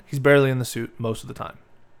 1, he's barely in the suit most of the time.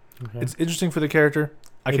 Okay. It's interesting for the character.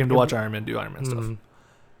 I came to watch Iron Man do Iron Man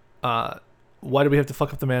stuff. Why do we have to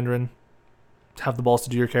fuck up the Mandarin? Have the balls to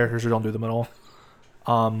do your characters or don't do them at all.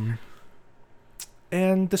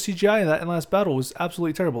 And the CGI in that last battle was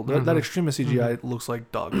absolutely terrible. That Extremis CGI looks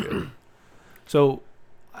like dog shit. So,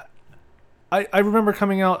 I remember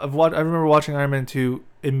coming out of I remember watching Iron Man 2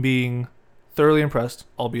 and being thoroughly impressed,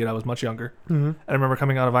 albeit I was much younger. Mm-hmm. And I remember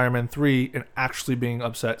coming out of Iron Man 3 and actually being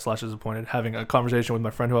upset / disappointed, having a conversation with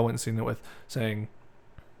my friend who I went and seen it with, saying,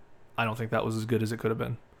 I don't think that was as good as it could have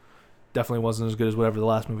been. Definitely wasn't as good as whatever the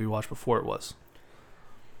last movie we watched before it was.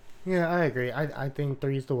 Yeah, I agree. I think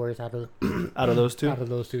 3 is the worst out of out of those two. Out of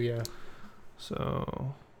those two, yeah.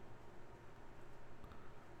 So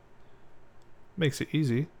makes it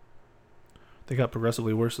easy. They got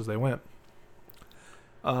progressively worse as they went.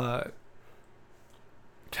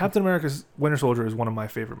 Captain America's Winter Soldier is one of my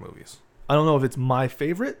favorite movies. I don't know if it's my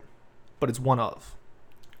favorite, but it's one of.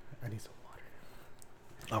 I need some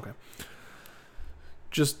water. Okay.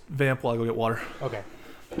 Just vamp while I go get water. Okay.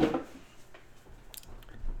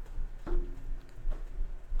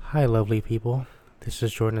 Hi, lovely people. This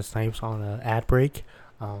is Jordan Snipes on an ad break.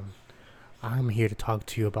 I'm here to talk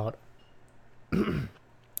to you about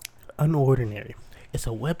Unordinary. It's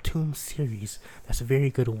a webtoon series that's a very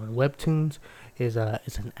good one. Webtoons is an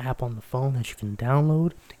app on the phone that you can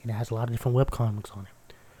download, and it has a lot of different webcomics on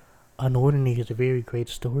it. Unordinary is a very great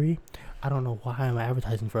story. I don't know why I'm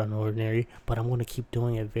advertising for Unordinary, but I'm going to keep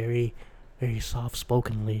doing it very, very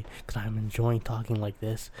soft-spokenly because I'm enjoying talking like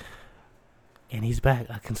this. And he's back.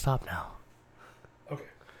 I can stop now. Okay.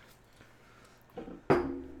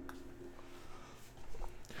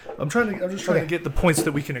 I'm just trying to get the points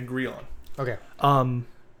that we can agree on. Okay.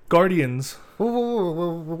 Guardians.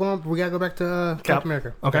 Whoa. We gotta go back to Captain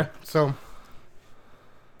America. Okay. So,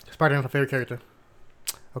 Spider-Man's my favorite character.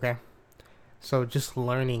 Okay. So just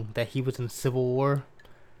learning that he was in Civil War,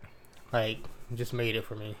 just made it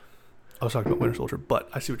for me. I was talking about Winter Soldier, but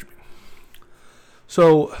I see what you mean.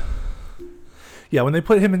 So, yeah, when they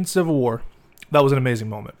put him in Civil War, that was an amazing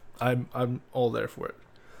moment. I'm all there for it.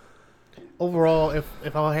 Overall,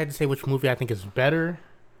 if I had to say which movie I think is better,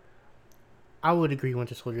 I would agree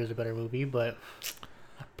Winter Soldier is a better movie, but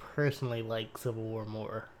I personally like Civil War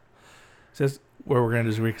more. Says where we're going to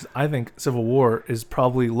disagree, because I think Civil War is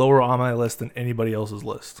probably lower on my list than anybody else's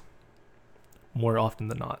list. More often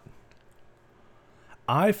than not.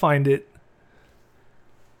 I find it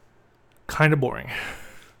kind of boring.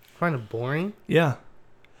 Kind of boring? Yeah.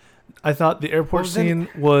 I thought the airport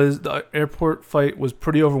the airport fight was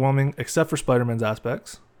pretty overwhelming, except for Spider-Man's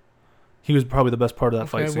aspects. He was probably the best part of that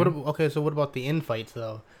fight scene. So what about the infights,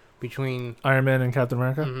 though? Between Iron Man and Captain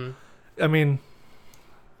America? Mm-hmm. I mean,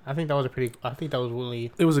 I think that was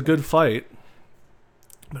really... It was a good fight,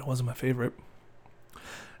 but it wasn't my favorite.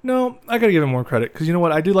 No, I gotta give him more credit, because you know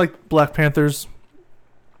what? I do like Black Panther's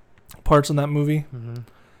parts in that movie. Mm-hmm.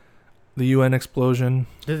 The UN explosion.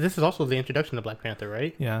 This is also the introduction to Black Panther,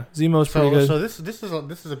 right? Yeah, Zemo's pretty good. So this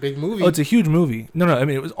is a big movie. Oh, it's a huge movie. No, I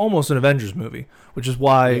mean it was almost an Avengers movie, which is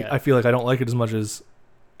why I feel like I don't like it as much as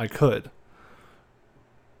I could.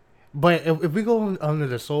 But if we go under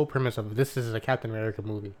the sole premise of this is a Captain America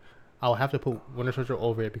movie, I'll have to put Winter Soldier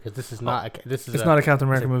over it because this is not not a Captain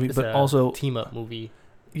America movie, but also team up movie.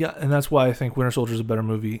 Yeah, and that's why I think Winter Soldier is a better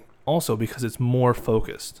movie. Also because it's more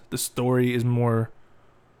focused. The story is more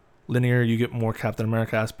linear. You get more Captain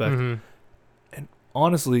America aspect. Mm-hmm. And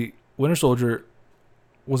honestly, Winter Soldier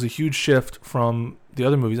was a huge shift from the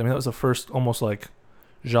other movies. I mean, that was the first almost like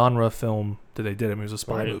genre film that they did. I mean, it was a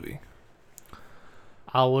spy movie.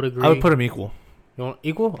 I would agree. I would put them equal. You want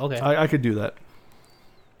equal? Okay. I could do that.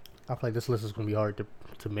 I feel like this list is going to be hard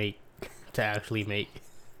to make, to actually make.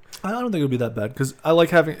 I don't think it would be that bad because I like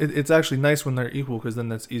having it's actually nice when they're equal because then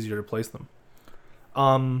that's easier to place them.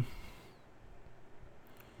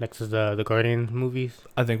 Next is the Guardian movies.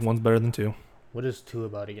 I think one's better than two. What is two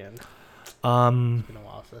about again? It's been a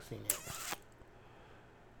while since I've seen it.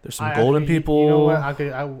 There's some golden people. You know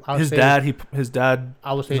what? His dad.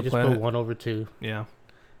 I would say just put one over two. Yeah.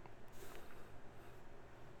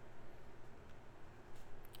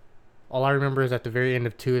 All I remember is at the very end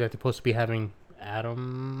of two that they're supposed to be having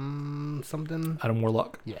Adam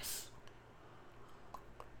Warlock. Yes.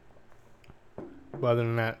 But other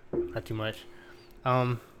than that, not too much.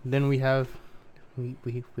 Then we have we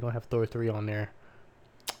don't have Thor 3 on there.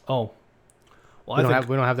 Oh. Well, we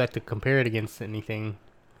don't have that to compare it against anything.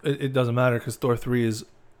 It doesn't matter because Thor 3 is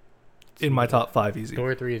in my top 5 easy.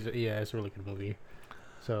 Thor 3 is it's a really good movie.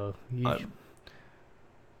 So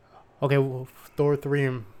okay, well, Thor 3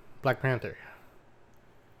 and Black Panther.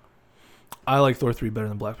 I like Thor 3 better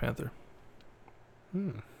than Black Panther.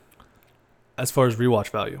 As far as rewatch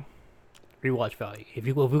value. If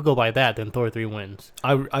we go by that, then Thor 3 wins.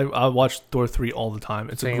 I watch Thor 3 all the time.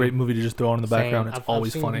 It's a great movie to just throw on in the background. It's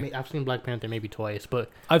always funny. I've seen Black Panther maybe twice,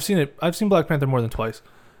 but I've seen Black Panther more than twice.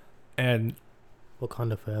 And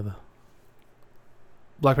Wakanda Forever.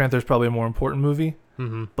 Black Panther is probably a more important movie.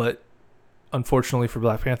 Mm-hmm. But unfortunately for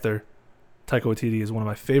Black Panther, Taika Waititi is one of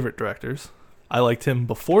my favorite directors. I liked him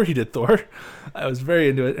before he did Thor. I was very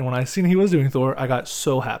into it, and when I seen he was doing Thor, I got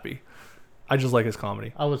so happy. I just like his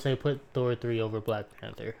comedy. I would say put Thor 3 over Black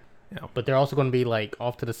Panther. Yeah. But they're also going to be like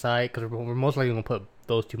off to the side because we're most likely going to put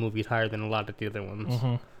those two movies higher than a lot of the other ones.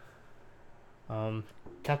 Mm-hmm.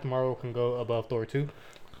 Captain Marvel can go above Thor 2.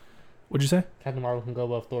 What'd you say? Captain Marvel can go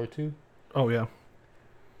above Thor 2. Oh, yeah.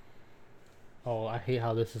 Oh, I hate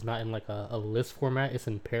how this is not in like a list format. It's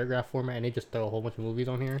in paragraph format, and they just throw a whole bunch of movies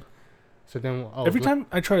on here. So then, every time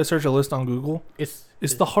I try to search a list on Google, it's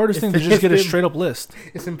the hardest thing to just get a straight up list.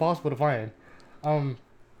 It's impossible to find.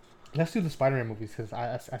 Let's do the Spider-Man movies because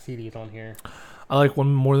I see these on here. I like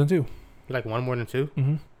one more than two. You like one more than two?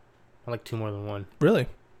 Mm-hmm. I like two more than one. Really?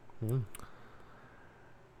 Mm.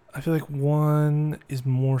 I feel like one is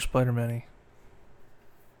more Spider-Man-y.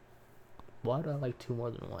 Why do I like two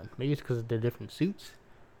more than one? Maybe it's because they're different suits.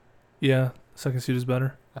 Yeah, second suit is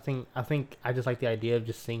better. I think I just like the idea of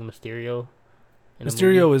just seeing Mysterio.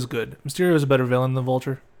 Mysterio is good. Mysterio is a better villain than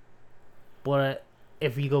Vulture. But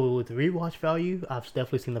if you go with rewatch value, I've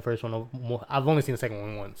definitely seen the first one more. I've only seen the second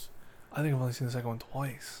one once. I think I've only seen the second one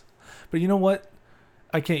twice. But you know what?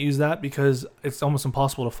 I can't use that because it's almost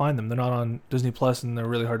impossible to find them. They're not on Disney Plus, and they're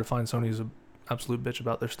really hard to find. Sony's an absolute bitch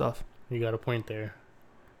about their stuff. You got a point there.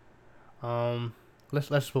 Let's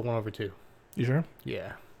just put one over two. You sure?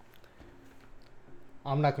 Yeah.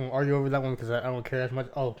 I'm not gonna argue over that one because I don't care as much.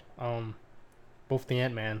 Both the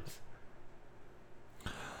Ant-Mans.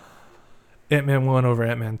 Ant-Man 1 over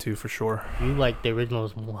Ant-Man 2 for sure. You like the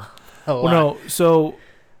originals more. Well, no, so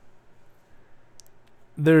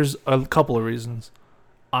there's a couple of reasons.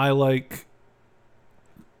 I like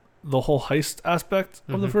the whole heist aspect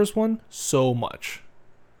of the first one so much.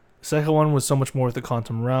 The second one was so much more with the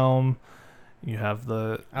quantum realm. You have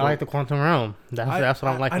I like the quantum realm. That's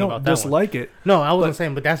what I'm liking about that one. I don't dislike it. No, I wasn't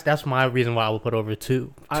saying, but that's my reason why I would put over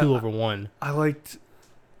two over one. I liked.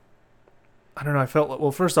 I don't know. I felt like,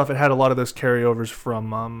 well, first off, it had a lot of those carryovers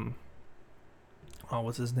from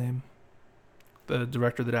what's his name? The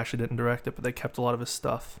director that actually didn't direct it, but they kept a lot of his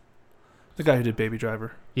stuff. The guy who did Baby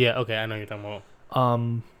Driver. Yeah. Okay, I know you're talking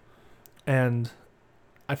about. And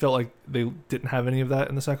I felt like they didn't have any of that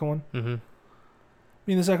in the second one. Mm-hmm. I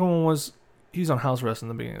mean, the second one was. He's on house arrest in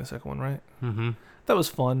the beginning of the second one, right? Mm-hmm. That was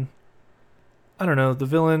fun. I don't know. The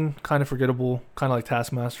villain, kind of forgettable. Kind of like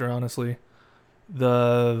Taskmaster, honestly.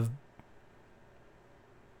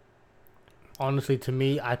 Honestly, to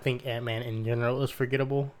me, I think Ant-Man in general is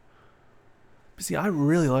forgettable. But see, I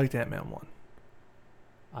really liked Ant-Man 1.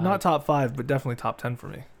 Not top 5, but definitely top 10 for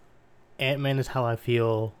me. Ant-Man is how I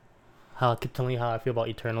feel. How I keep telling you how I feel about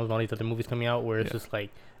Eternals and all these other movies coming out, where it's just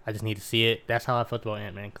like I just need to see it. That's how I felt about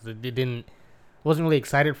Ant-Man because it didn't. Wasn't really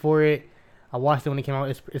excited for it. I watched it when it came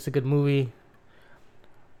out. It's a good movie.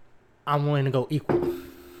 I'm willing to go equal.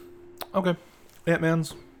 Okay,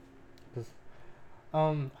 Ant-Man's.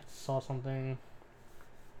 I saw something.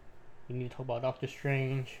 We need to talk about Doctor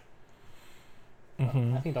Strange.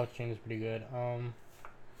 Mm-hmm. I think Doctor Strange is pretty good.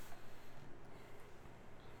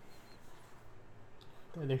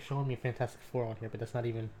 They're showing me Fantastic Four on here, but that's not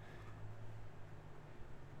even.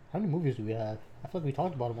 How many movies do we have? I feel like we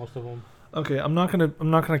talked about most of them. Okay, I'm not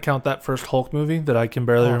gonna count that first Hulk movie that I can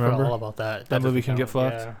barely remember. I forgot all about that. That movie can get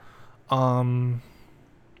fucked. Yeah.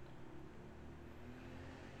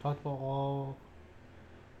 Talked about all.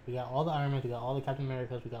 We got all the Iron Man. We got all the Captain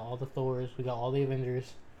Americas. We got all the Thors. We got all the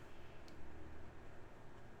Avengers.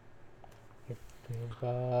 We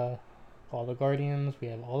have all the Guardians. We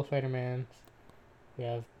have all the Spider-Mans. We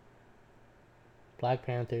have Black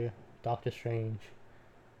Panther, Doctor Strange.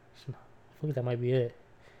 I feel like that might be it.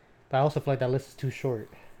 But I also feel like that list is too short.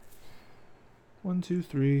 1, 2,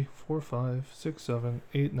 3, 4, 5, 6, 7,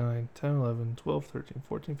 8, 9, 10, 11, 12, 13,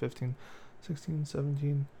 14, 15, 16,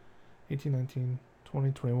 17, 18, 19,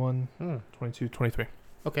 20, 21, 22, 23.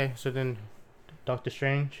 Okay, so then Doctor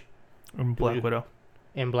Strange. And Black Widow.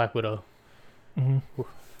 And Black Widow. Mm-hmm.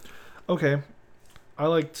 Okay.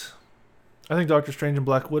 I think Doctor Strange and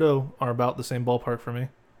Black Widow are about the same ballpark for me.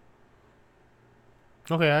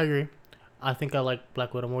 Okay, I agree. I think I like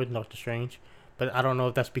Black Widow more than Doctor Strange, but I don't know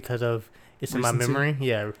if that's because of it's recency? In my memory.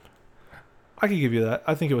 Yeah, I could give you that.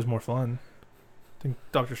 I think it was more fun. I think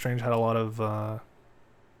Doctor Strange had a lot of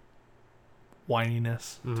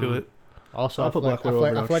whininess to it. Also, I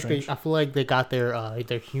feel like they got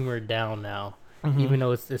their humor down now, even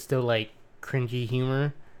though it's still like cringy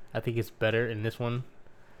humor. I think it's better in this one.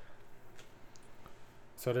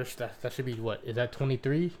 So that should be what? Is that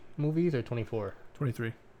 23 movies or 24?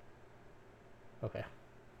 23. Okay.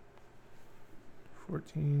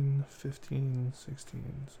 14, 15, 16.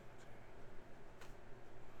 17.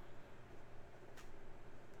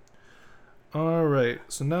 All right.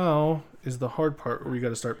 So now is the hard part where we got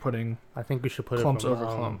to start putting. I think we should put clumps it from, over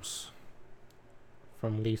clumps.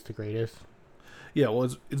 From least to greatest. Yeah, well,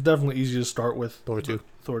 it's definitely easy to start with Thor 2.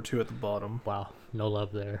 Thor 2 at the bottom. Wow, no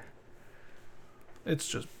love there. It's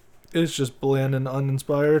just bland and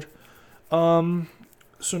uninspired.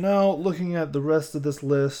 So now looking at the rest of this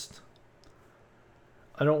list,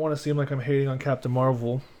 I don't want to seem like I'm hating on Captain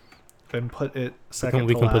Marvel and put it second.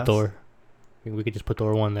 We can put Thor. We could just put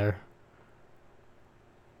Thor 1 there.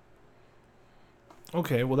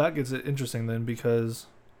 Okay, well that gets it interesting then because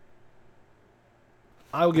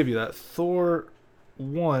I will give you that. Thor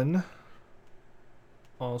 1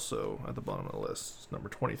 also at the bottom of the list. It's number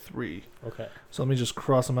 23. Okay. So let me just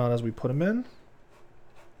cross them out as we put them in.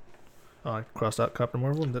 Oh, I crossed out Captain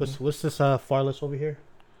Marvel. And what's this far list over here?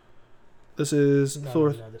 This is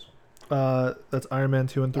Thor. No, this one. That's Iron Man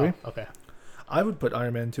 2 and 3. Oh, okay. I would put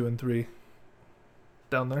Iron Man 2 and 3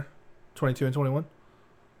 down there. 22 and 21.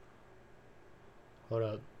 Hold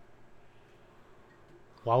up.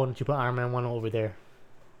 Why wouldn't you put Iron Man 1 over there?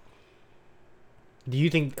 Do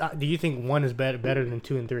you think 1 is better than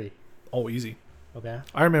 2 and 3? Oh, easy. Okay.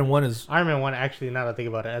 Iron Man 1 is... Iron Man 1, actually, now that I think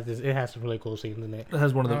about it, it has some really cool scenes in it. It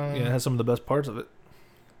has it has some of the best parts of it.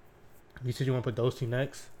 You said you want to put those two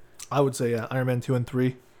next? I would say, yeah, Iron Man 2 and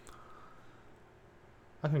 3.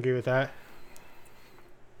 I can agree with that.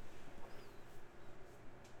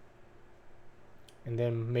 And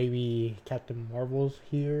then maybe Captain Marvel's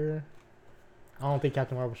here. I don't think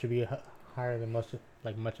Captain Marvel should be higher than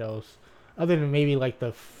much else. Other than maybe like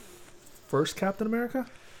the first Captain America?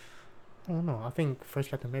 I don't know. I think first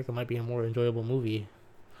Captain America might be a more enjoyable movie.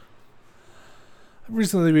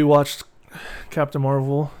 Recently we watched Captain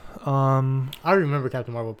Marvel. I remember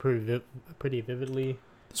Captain Marvel pretty vividly.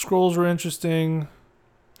 The scrolls were interesting.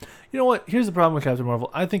 You know what? Here's the problem with Captain Marvel.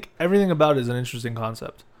 I think everything about it is an interesting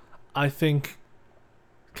concept. I think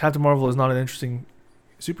Captain Marvel is not an interesting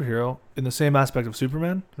superhero in the same aspect of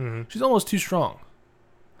Superman. Mm-hmm. She's almost too strong.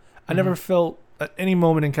 I never felt at any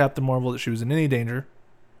moment in Captain Marvel that she was in any danger,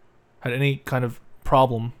 had any kind of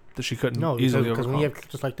problem that she couldn't easily overcome. Because when you have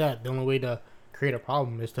characters like that, the only way to create a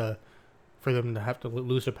problem is for them to have to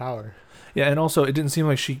lose their power. Yeah, and also it didn't seem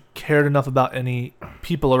like she cared enough about any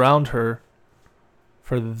people around her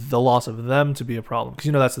for the loss of them to be a problem.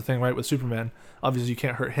 Because that's the thing, right? With Superman, obviously you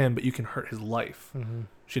can't hurt him, but you can hurt his life. Mm-hmm.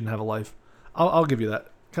 She didn't have a life. I'll give you that.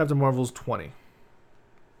 Captain Marvel's 20.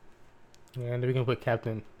 Yeah, and then we can put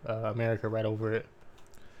Captain America right over it.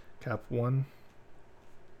 Cap 1.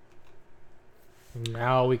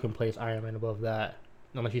 Now we can place Iron Man above that.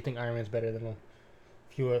 Unless you think Iron Man's better than a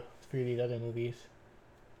few of these other movies.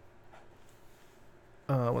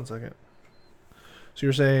 1 second. So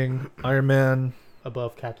you're saying Iron Man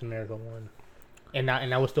above Captain America 1. And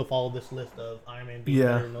I would still follow this list of Iron Man being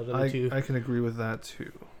better than those other two. I can agree with that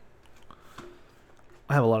too.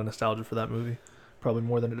 I have a lot of nostalgia for that movie. Probably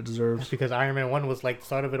more than it deserves. That's because Iron Man 1 was like the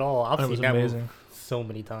start of it all. I've seen that movie so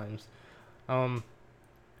many times. And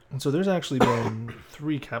so there's actually been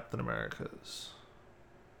 3 Captain Americas.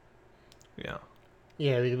 Yeah.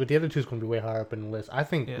 Yeah, but the other two is going to be way higher up in the list. I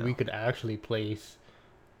think we could actually place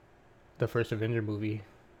the first Avenger movie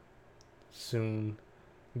soon.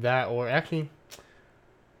 That, or actually,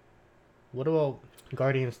 what about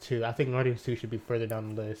Guardians 2? I think Guardians 2 should be further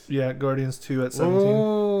down the list. Yeah, Guardians 2 at 17.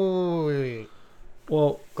 Oh, wait.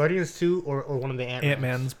 Well, Guardians 2 or one of the Ant-Mans?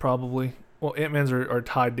 Ant-Man's probably. Well, Ant-Mans are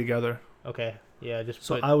tied together. Okay, yeah, just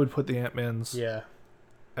so I would put the Ant-Mans at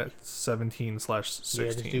 17/16. Yeah,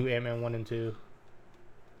 just do Ant-Man 1 and 2.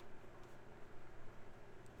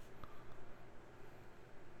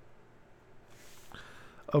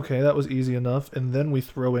 Okay, that was easy enough. And then we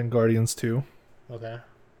throw in Guardians 2. Okay.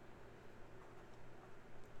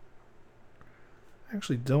 I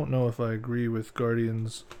actually don't know if I agree with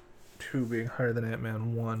Guardians 2 being higher than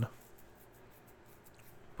Ant-Man 1.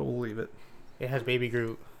 But we'll leave it. It has Baby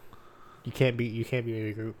Groot. You can't beat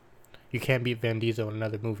Baby Groot. You can't beat Vin Diesel in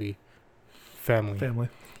another movie. Family.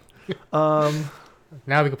 Now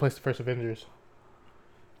we can place the first Avengers.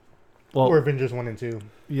 Well, or Avengers 1 and 2.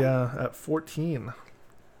 Yeah, at 14.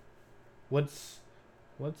 What's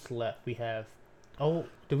left? We have... Oh,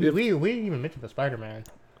 we didn't even mention the Spider-Man.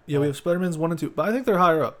 Yeah, we have Spider-Man's 1 and 2. But I think they're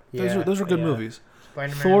higher up. Yeah, those are good movies.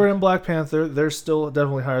 Spider-Man. Thor and Black Panther, they're still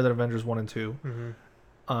definitely higher than Avengers 1 and 2.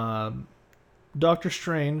 Mm-hmm. Doctor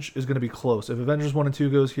Strange is going to be close. If Avengers 1 and 2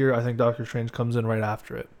 goes here, I think Doctor Strange comes in right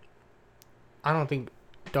after it. I don't think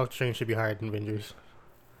Doctor Strange should be higher than Avengers.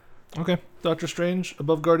 Okay. Doctor Strange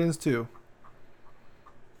above Guardians 2.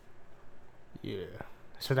 Yeah.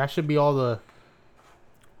 So that should be all the...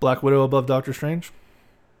 Black Widow above Doctor Strange?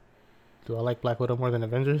 Do I like Black Widow more than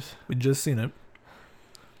Avengers? We just seen it.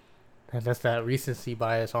 And that's that recency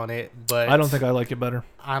bias on it, but... I don't think I like it better.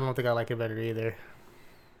 I don't think I like it better either.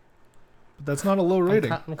 But that's not a low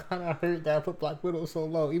rating. I'm kind of hurt that I put Black Widow so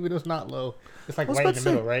low, even though it's not low. It's like right in the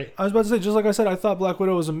middle, right? I was about to say, just like I said, I thought Black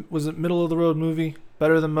Widow was a middle of the road movie,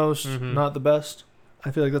 better than most, not the best.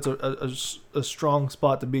 I feel like that's a strong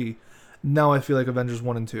spot to be. Now I feel like Avengers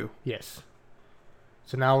 1 and 2. Yes.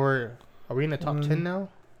 So now are we in the top 10 now?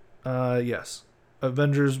 Yes.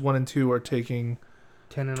 Avengers 1 and 2 are taking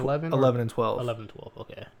 10 and 11? 11 and 12. 11 and 12,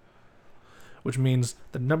 okay. Which means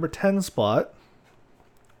the number 10 spot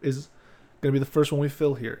is going to be the first one we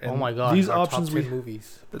fill here. And oh my god, these options top 10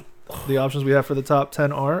 movies. The options we have for the top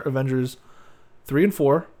 10 are Avengers 3 and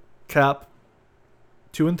 4, Cap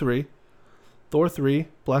 2 and 3, Thor 3,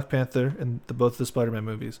 Black Panther, and both the Spider-Man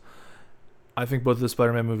movies. I think both of the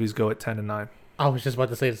Spider-Man movies go at 10 and 9. I was just about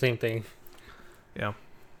to say the same thing. Yeah.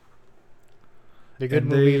 They're good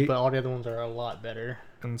movies, but all the other ones are a lot better.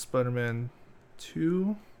 And Spider-Man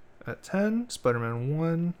 2 at 10, Spider-Man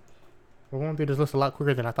 1. We're going through this list a lot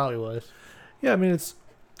quicker than I thought it was. Yeah, I mean,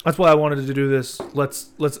 that's why I wanted to do this. Let's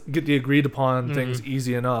get the agreed upon things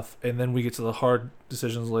easy enough, and then we get to the hard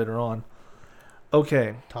decisions later on.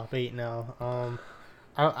 Okay. Top 8 now.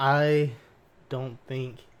 I don't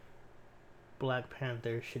think Black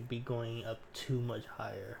Panther should be going up too much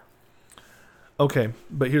higher. Okay,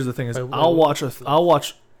 but here's the thing: is I'll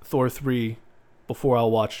watch Thor 3 before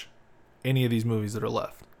I'll watch any of these movies that are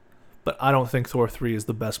left. But I don't think Thor 3 is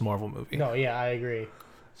the best Marvel movie. No, yeah, I agree.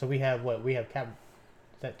 So we have what? We have Cap.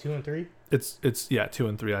 Is that 2 and 3? It's 2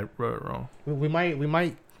 and 3. I wrote it wrong. We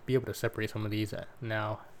might be able to separate some of these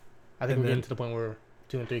now. I think we're getting to the point where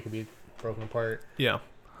 2 and 3 could be broken apart. Yeah.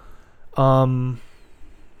 I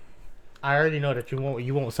already know that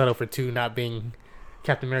you won't settle for 2 not being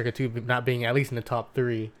Captain America 2 not being at least in the top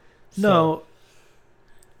 3. So.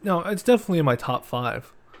 No, it's definitely in my top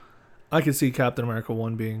 5. I could see Captain America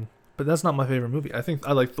 1 being, but that's not my favorite movie. I think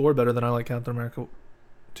I like Thor better than I like Captain America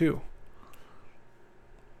 2.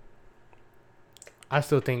 I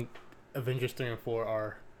still think Avengers 3 and 4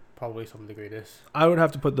 are probably some of the greatest. I would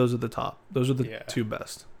have to put those at the top. Those are the 2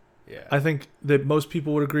 best. Yeah. I think that most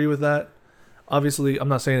people would agree with that. Obviously, I'm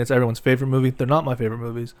not saying it's everyone's favorite movie. They're not my favorite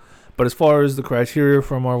movies. But as far as the criteria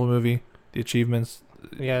for a Marvel movie, the achievements...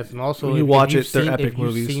 Yes, and also... When you watch it, they're epic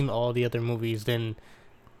movies. If you've seen all the other movies, then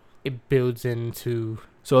it builds into...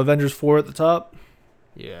 So Avengers 4 at the top?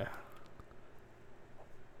 Yeah.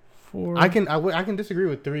 4... I can disagree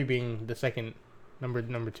with 3 being the second number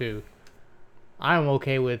 2. I'm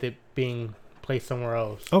okay with it being placed somewhere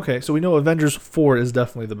else. Okay, so we know Avengers 4 is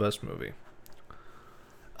definitely the best movie.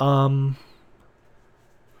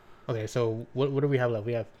 Okay, so what do we have left?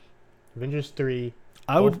 We have Avengers 3,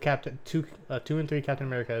 Captain 2 and 3 Captain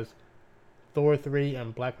Americas, Thor 3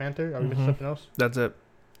 and Black Panther. Are we missing something else? That's it.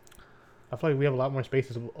 I feel like we have a lot more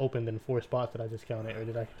spaces open than 4 spots that I just counted, or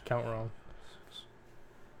did I count wrong?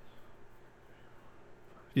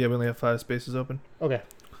 Yeah, we only have 5 spaces open. Okay.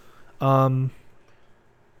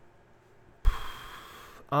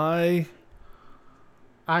 I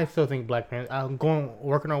still think Black Panther. I'm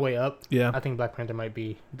working our way up. Yeah. I think Black Panther might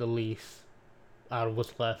be the least out of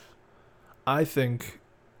what's left. I think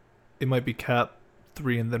it might be Cap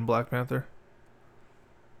 3 and then Black Panther.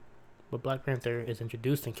 But Black Panther is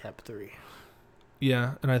introduced in Cap 3.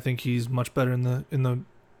 Yeah, and I think he's much better in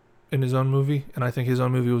his own movie, and I think his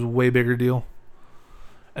own movie was a way bigger deal.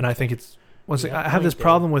 And I think it's I have this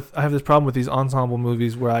problem with these ensemble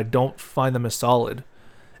movies where I don't find them as solid.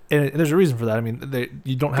 And there's a reason for that. I mean,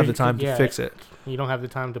 you don't have the time to fix it. You don't have the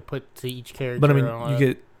time to put to each character. But I mean,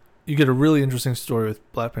 you get a really interesting story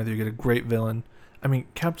with Black Panther. You get a great villain. I mean,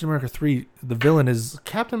 Captain America 3, the villain is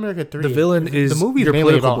Captain America 3. The villain is the movie's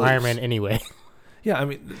mainly about Iron Man anyway. Yeah, I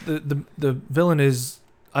mean, the villain is.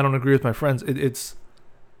 I don't agree with my friends.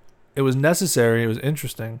 It was necessary. It was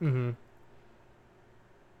interesting. Mm-hmm.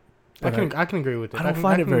 I can agree with it. I don't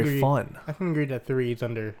find it very fun. I can agree that 3 is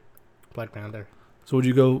under Black Panther. So would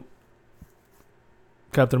you go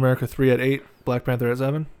Captain America 3 at 8, Black Panther at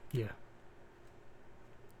 7? Yeah.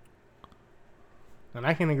 And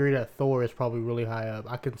I can agree that Thor is probably really high up.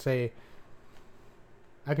 I can say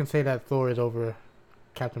that Thor is over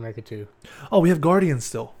Captain America 2. Oh, we have Guardians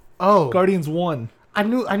still. Oh, Guardians 1. I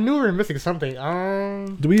knew we were missing something.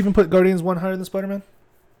 Do we even put Guardians 1 higher than Spider-Man?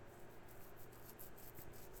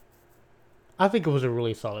 I think it was a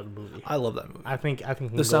really solid movie. I love that movie. I think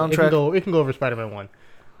the soundtrack. It can go over Spider-Man 1.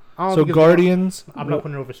 So Guardians. I'm not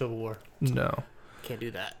putting it over Civil War. No. Can't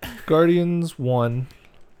do that. Guardians 1,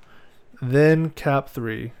 then Cap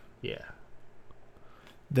 3. Yeah.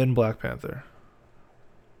 Then Black Panther.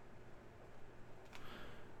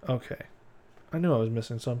 Okay. I knew I was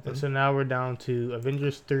missing something. So now we're down to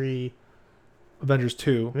Avengers 3. Avengers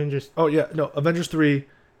 2. Oh, yeah. No. Avengers 3,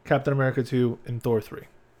 Captain America 2, and Thor 3.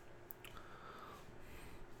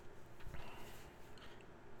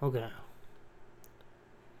 Okay.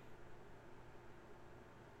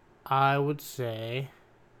 I would say,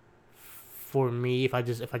 for me, if I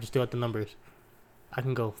just do out the numbers, I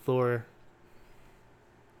can go Thor,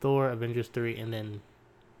 Avengers 3, and then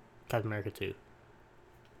Captain America 2.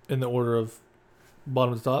 In the order of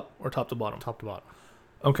bottom to top or top to bottom? Top to bottom.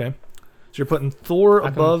 Okay. So you're putting Thor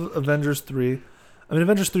above Avengers 3. I mean,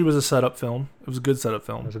 Avengers 3 was a setup film. It was a good setup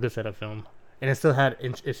film. It was a good setup film. And it still had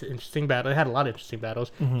it's interesting battle. It had a lot of interesting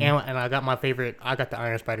battles. Mm-hmm. And I got my favorite. I got the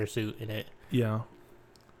Iron Spider suit in it. Yeah.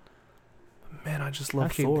 Man, I just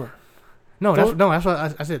love Thor. That's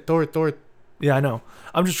what I said. Thor. Yeah, I know.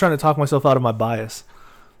 I'm just trying to talk myself out of my bias.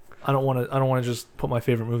 I don't want to just put my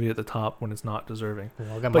favorite movie at the top when it's not deserving.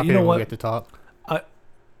 Well, I got my favorite movie at the top.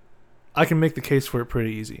 I can make the case for it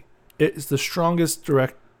pretty easy. It's the strongest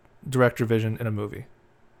director vision in a movie.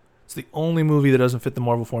 It's the only movie that doesn't fit the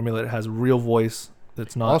Marvel formula. It has a real voice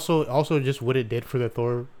that's not... Also just what it did for the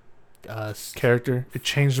Thor character. It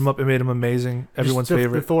changed him up. It made him amazing. Everyone's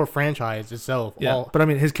favorite. The Thor franchise itself. Yeah, but I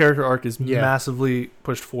mean, his character arc is massively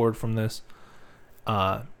pushed forward from this.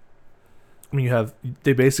 I mean,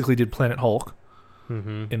 they basically did Planet Hulk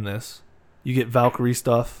in this. You get Valkyrie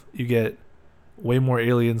stuff. You get way more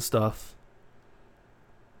alien stuff.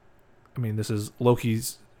 I mean, this is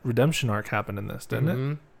Loki's redemption arc happened in this, didn't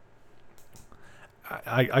it?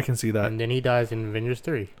 I can see that. And then he dies in Avengers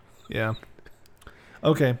 3. Yeah.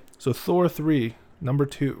 Okay, so Thor 3, number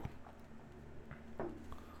 2.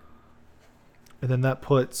 And then that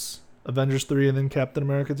puts Avengers 3 and then Captain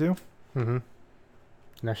America 2? Mm-hmm. And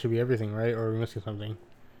that should be everything, right? Or are we missing something?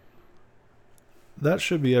 That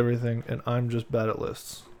should be everything, and I'm just bad at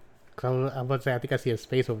lists. Cause I'm about to say, I think I see a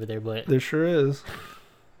space over there, but... There sure is.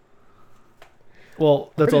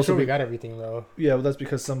 Well, that's also... sure we got everything, though. Yeah, but that's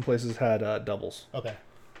because some places had doubles. Okay.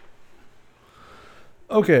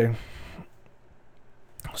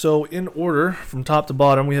 So, in order, from top to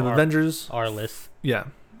bottom, we have Avengers... Our list. Yeah.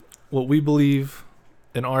 What we believe,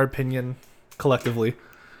 in our opinion, collectively,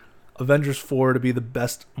 Avengers 4 to be the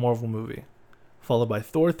best Marvel movie. Followed by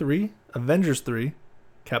Thor 3, Avengers 3,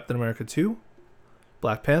 Captain America 2,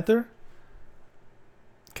 Black Panther,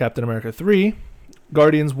 Captain America 3,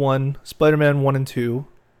 Guardians 1, Spider-Man 1 and 2,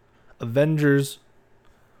 Avengers,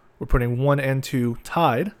 we're putting 1 and 2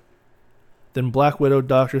 tied, Then Black Widow,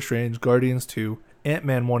 Doctor Strange, Guardians 2,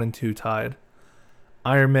 Ant-Man 1 and 2 tied.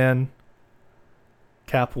 Iron Man,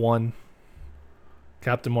 Cap 1,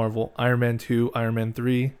 Captain Marvel, Iron Man 2, Iron Man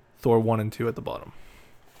 3, Thor 1 and 2 at the bottom.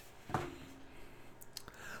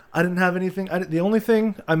 I didn't have anything. The only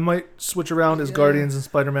thing I might switch around is Guardians and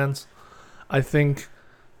Spider-Man's. I think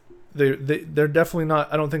they're definitely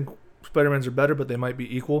not. I don't think Spider-Man's are better, but they might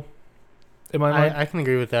be equal. In my mind, I can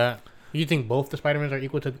agree with that. You think both the Spider-Mans are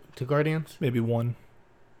equal to Guardians? maybe one.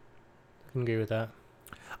 I can agree with that.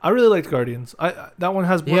 I really liked Guardians. That one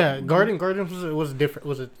has Guardians was different.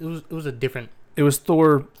 It was a different. It was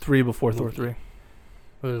Thor 3 before Thor 3. It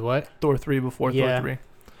was what? Thor 3 before Thor 3.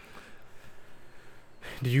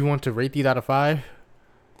 Did you want to rate these out of 5?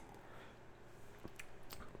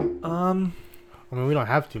 I mean, we don't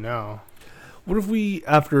have to now. What if we,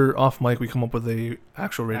 after off mic, we come up with a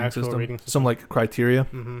actual rating system? Some like criteria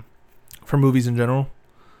for movies in general.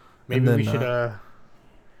 Maybe then, we should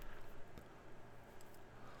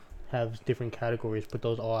have different categories, put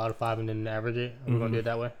those all out of 5, and then average it. Are we gonna do it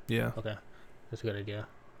that way? Yeah. Okay, that's a good idea.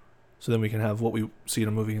 So then we can have what we see in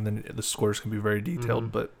a movie, and then the scores can be very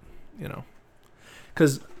detailed. But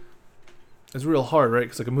because it's real hard, right?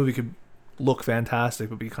 Because like a movie could look fantastic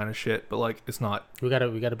but be kind of shit, but like it's not. We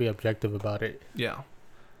gotta be objective about it. Yeah.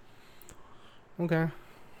 Okay.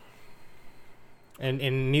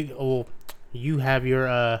 And you have your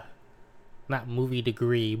not movie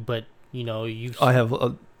degree, but I have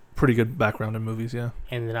a pretty good background in movies, yeah.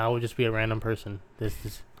 And then I would just be a random person. This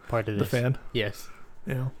is part of this. The fan. Yes.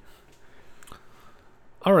 Yeah.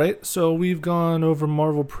 All right, so we've gone over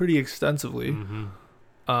Marvel pretty extensively.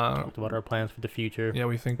 Talked about our plans for the future. Yeah,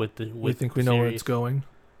 we think we know where it's going.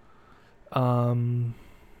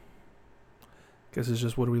 Guess it's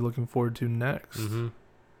just what are we looking forward to next?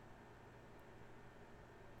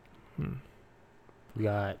 We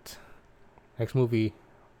got next movie.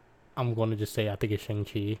 I'm going to just say I think it's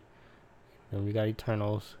Shang-Chi. Then we got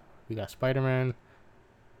Eternals. We got Spider-Man.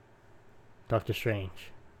 Doctor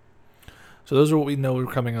Strange. So those are what we know are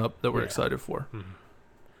coming up that we're excited for.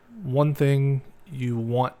 One thing you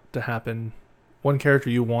want to happen, one character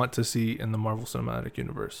you want to see in the Marvel Cinematic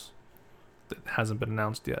Universe that hasn't been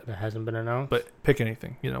announced yet. That hasn't been announced? But pick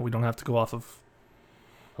anything. We don't have to go off of...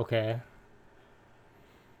 Okay.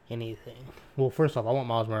 Anything. Well, first off, I want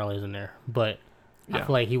Miles Morales in there, but I feel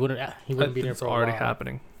like he wouldn't be there for a while. It's already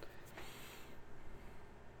happening.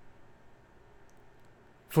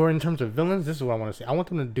 In terms of villains, this is what I want to see. I want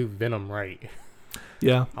them to do Venom right.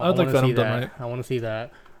 Yeah, I'd like Venom done right. I want to see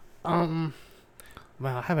that. Wow,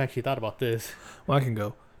 I haven't actually thought about this. Well, I can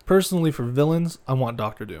go. Personally, for villains, I want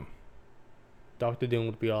Doctor Doom. Doctor Doom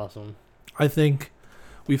would be awesome. I think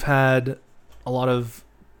we've had a lot of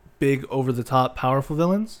big, over-the-top, powerful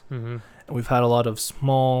villains. And we've had a lot of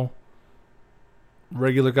small,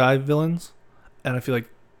 regular guy villains. And I feel like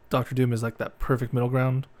Doctor Doom is like that perfect middle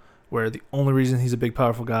ground where the only reason he's a big,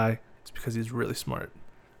 powerful guy is because he's really smart.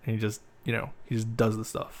 And he just does the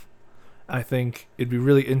stuff. I think it'd be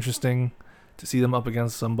really interesting to see them up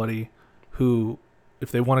against somebody who, if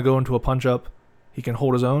they want to go into a punch-up, he can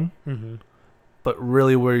hold his own. But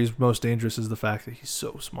really where he's most dangerous is the fact that he's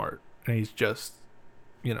so smart. And he's just,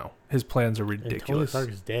 his plans are ridiculous. And Tony Stark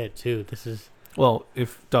is dead, too. Well,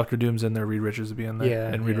 if Doctor Doom's in there, Reed Richards would be in there.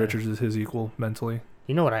 Yeah, and Reed Richards is his equal mentally.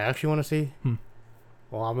 You know what I actually want to see?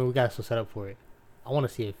 Well, I mean, we got to still set up for it. I want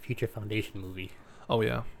to see a Future Foundation movie. Oh,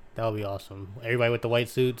 yeah. That would be awesome. Everybody with the white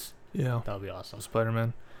suits. Yeah. That would be awesome.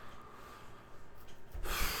 Spider-Man.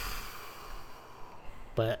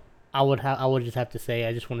 But I would just have to say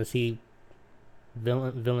I just want to see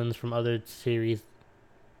villains from other series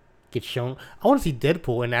get shown. I want to see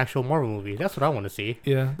Deadpool in an actual Marvel movie. That's what I want to see.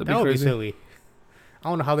 Yeah, that would be silly. I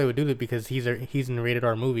don't know how they would do it because he's in rated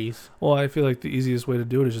R movies. Well, I feel like the easiest way to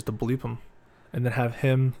do it is just to bleep him, and then have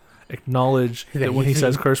him acknowledge that when he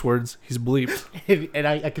says curse words, he's bleeped. And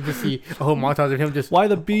I could just see a whole montage of him just... Why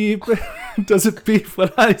the beep? Does it beep when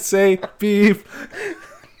I say beep?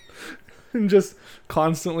 And just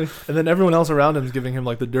constantly... And then everyone else around him is giving him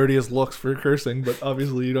like the dirtiest looks for cursing, but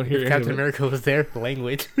obviously you don't hear anything. Captain America was there,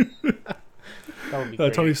 language. That would be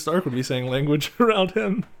great. Tony Stark would be saying language around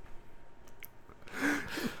him.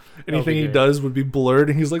 Anything he does would be blurred,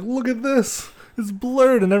 and he's like, look at this. It's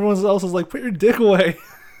blurred, and everyone else is like, put your dick away.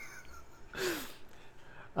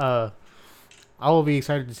 I will be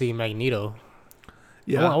excited to see Magneto.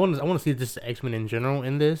 Yeah, I want to see just X-Men in general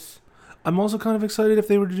in this. I'm also kind of excited if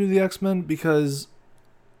they were to do the X-Men, because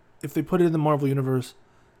if they put it in the Marvel Universe,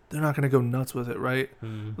 they're not going to go nuts with it, right?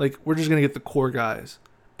 Like, we're just going to get the core guys.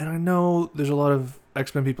 And I know there's a lot of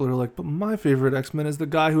X-Men people who are like, but my favorite X-Men is the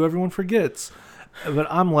guy who everyone forgets. But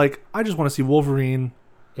I'm like, I just want to see Wolverine.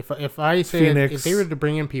 If I say Phoenix. if they were to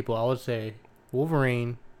bring in people, I would say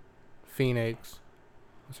Wolverine, Phoenix.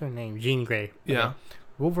 What's her name? Jean Grey. Yeah. Okay.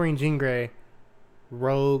 Wolverine, Jean Grey,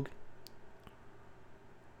 Rogue,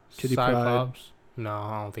 Kitty Pryde. Cyclops. No,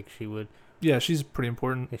 I don't think she would. Yeah, she's pretty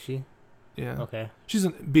important. Is she? Yeah. Okay. She's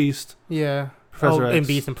a Beast. Yeah. Professor X. And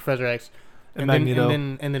Beast and Professor X. And Magneto.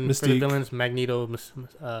 And then for the Mystique. villains, Magneto,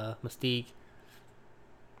 Mystique.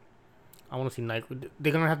 I want to see Night.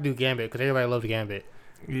 They're gonna have to do Gambit because everybody loves Gambit.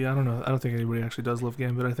 Yeah, I don't know. I don't think anybody actually does love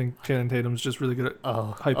Gambit. I think Channing Tatum's just really good at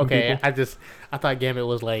hyping okay. people. I thought Gambit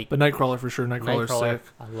was like. But Nightcrawler for sure. Nightcrawler's sick.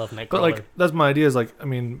 I love Nightcrawler. But like, that's my idea. Is like, I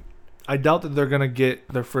mean, I doubt that they're gonna get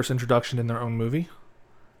their first introduction in their own movie.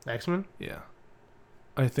 X-Men. Yeah.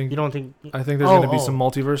 I think. You don't think? I think there's gonna be some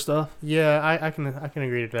multiverse stuff. Yeah, I can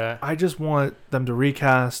agree to that. I just want them to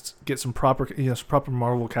recast, get some proper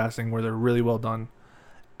Marvel casting where they're really well done,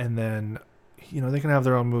 and then, they can have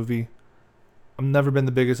their own movie. I've never been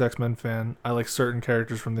the biggest X-Men fan. I like certain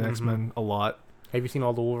characters from the X-Men a lot. Have you seen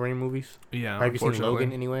all the Wolverine movies? Yeah. Or have you seen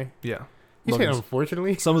Logan anyway? Yeah. You said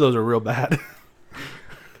unfortunately? Some of those are real bad.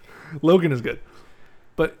 Logan is good.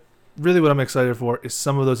 But really what I'm excited for is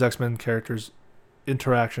some of those X-Men characters'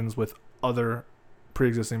 interactions with other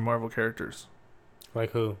pre-existing Marvel characters.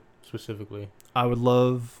 Like who, specifically? I would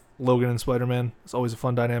love Logan and Spider-Man. It's always a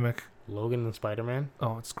fun dynamic. Logan and Spider-Man?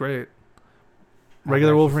 Oh, it's great.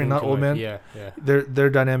 Regular Wolverine, not Old Man. Yeah.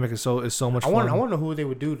 Their dynamic is so much fun. I want to know who they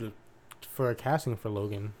would do for a casting for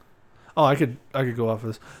Logan. Oh, I could go off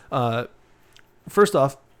of this. First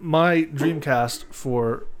off, my dream cast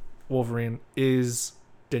for Wolverine is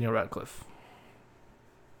Daniel Radcliffe.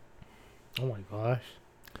 Oh my gosh.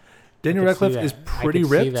 Daniel Radcliffe is pretty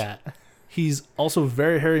ripped. See that. He's also a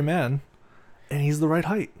very hairy man, and he's the right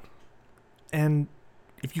height. And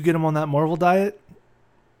if you get him on that Marvel diet,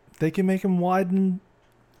 they can make him wide and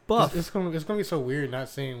buff. It's gonna be so weird not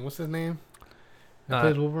seeing what's his name. That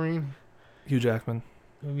plays Wolverine. Hugh Jackman.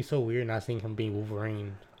 It would be so weird not seeing him be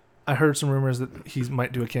Wolverine. I heard some rumors that he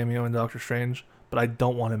might do a cameo in Doctor Strange, but I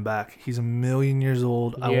don't want him back. He's a million years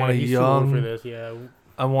old. Yeah, I want a he's young. too old for this. Yeah.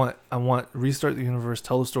 I want restart the universe,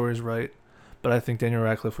 tell the stories right, but I think Daniel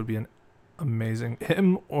Radcliffe would be an amazing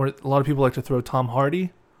him. Or a lot of people like to throw Tom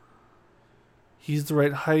Hardy. He's the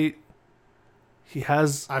right height. He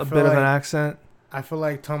has a bit of an accent. I feel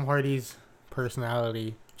like Tom Hardy's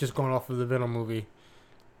personality, just going off of the Venom movie,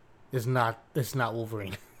 it's not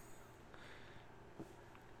Wolverine.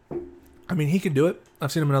 I mean, he could do it.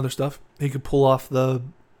 I've seen him in other stuff. He could pull off the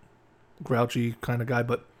grouchy kind of guy,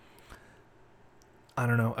 but I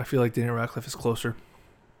don't know. I feel like Daniel Radcliffe is closer.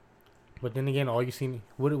 But then again, all you seen,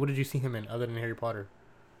 what did you see him in other than Harry Potter?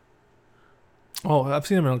 Oh, I've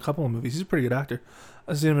seen him in a couple of movies. He's a pretty good actor.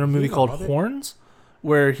 I've seen him in a movie called Horns,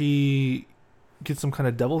 where he gets some kind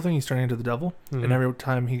of devil thing. He's turning into the devil, and every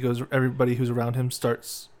time he goes, everybody who's around him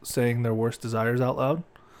starts saying their worst desires out loud.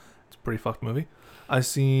 It's a pretty fucked movie. I've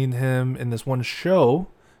seen him in this one show.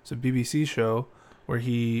 It's a BBC show where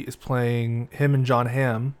he is playing him and John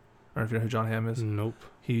Hamm. I don't know if you know who John Hamm is. Nope.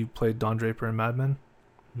 He played Don Draper in Mad Men.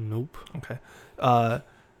 Nope. Okay.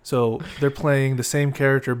 So they're playing the same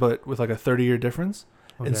character, but with like a 30-year difference.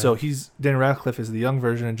 Okay. And so Daniel Radcliffe is the young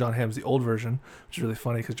version, and John Hamm's the old version, which is really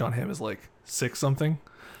funny because John Hamm is like 6 something,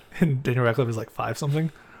 and Daniel Radcliffe is like 5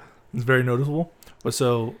 something. It's very noticeable. But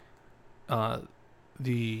so,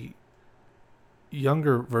 the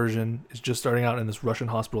younger version is just starting out in this Russian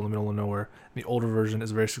hospital in the middle of nowhere. And the older version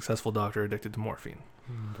is a very successful doctor addicted to morphine.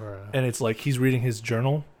 Bruh. And it's like he's reading his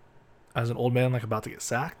journal as an old man, like about to get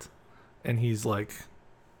sacked, and he's like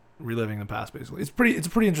reliving the past. Basically, it's a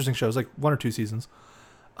pretty interesting show. It's like 1 or 2 seasons.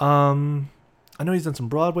 I know he's done some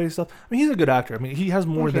Broadway stuff. I mean, he's a good actor. I mean, he has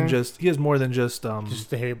more than just just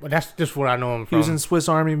the hair. But that's just what I know him from. He was in Swiss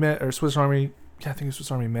Army Man. Yeah, I think it was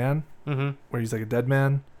Swiss Army Man, where he's like a dead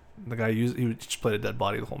man. The guy he just played a dead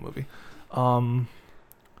body the whole movie.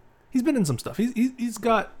 He's been in some stuff.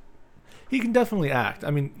 He can definitely act. I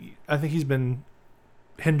mean, I think he's been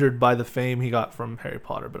hindered by the fame he got from Harry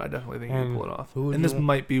Potter, but I definitely think he can pull it off. And this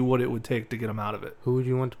might be what it would take to get him out of it. Who would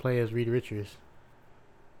you want to play as Reed Richards?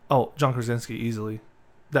 Oh, John Krasinski, easily.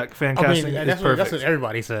 That fan casting is perfect. That's what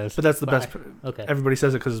everybody says. But that's the best. Okay. Everybody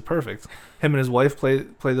says it because it's perfect. Him and his wife play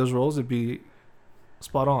those roles. It'd be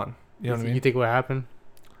spot on. You know what I mean? You think what happened?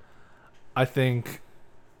 I think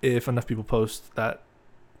if enough people post that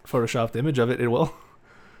photoshopped image of it, it will.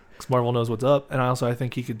 Because Marvel knows what's up. And I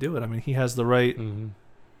think he could do it. I mean, he has the right...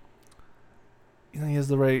 he has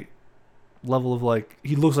the right level of, like...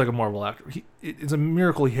 He looks like a Marvel actor. It's a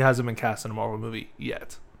miracle he hasn't been cast in a Marvel movie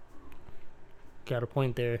yet. Got a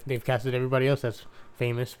point there. They've casted everybody else that's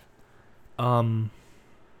famous.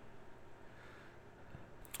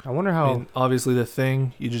 I wonder how. I mean, obviously, The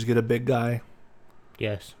Thing, you just get a big guy.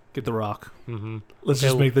 Yes. Get The Rock. Mm-hmm. Let's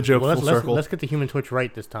just make the joke full circle. Let's get the Human Torch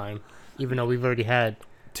right this time, even though we've already had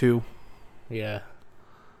 2. Yeah.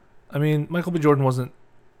 I mean, Michael B. Jordan wasn't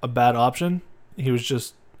a bad option. He was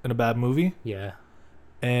just in a bad movie. Yeah.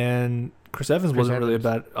 And Chris Evans wasn't really a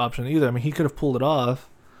bad option either. I mean, he could have pulled it off.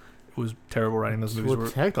 It was terrible writing. Those movies were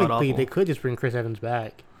technically, they could just bring Chris Evans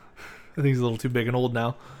back. I think he's a little too big and old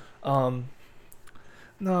now.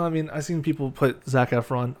 No, I mean, I've seen people put Zac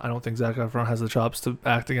Efron. I don't think Zac Efron has the chops to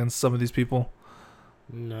act against some of these people.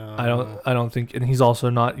 No. I don't think, and he's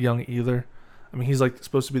also not young either. I mean, he's like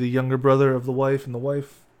supposed to be the younger brother of the wife, and the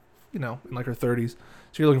wife, in like her 30s.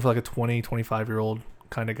 So you're looking for like a 20, 25-year-old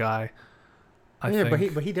kind of guy. I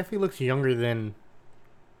think. but he definitely looks younger than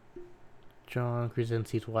John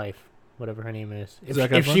Krasinski's wife, whatever her name is.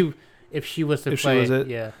 If she was to play,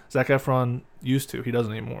 yeah. Zac Efron used to. He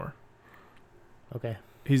doesn't anymore. Okay.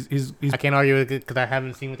 He's I can't argue with it because I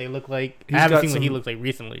haven't seen what they look like. I haven't seen what he looks like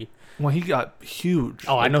recently. Well, he got huge.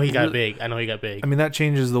 Oh, I know he got big. I mean, that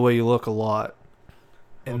changes the way you look a lot.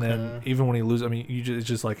 And then even when he loses, I mean, it's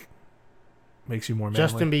just like makes you more manly.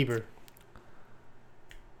 Justin Bieber.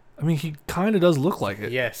 I mean, he kind of does look like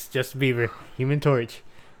it. Yes, Justin Bieber, Human Torch.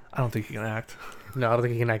 I don't think he can act. No, I don't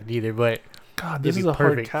think he can act either. But God, this is a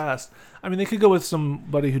hard cast. I mean, they could go with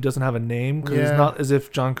somebody who doesn't have a name because it's not as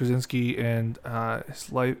if John Krasinski and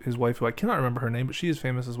his wife, who I cannot remember her name, but she is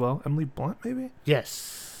famous as well. Emily Blunt, maybe.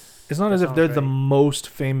 Yes. It's not as if they're the most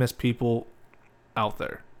famous people out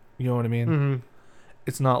there. You know what I mean? Mm-hmm.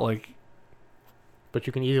 It's not like. But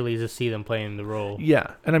you can easily just see them playing the role.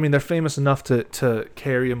 Yeah, and I mean they're famous enough to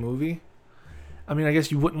carry a movie. I mean, I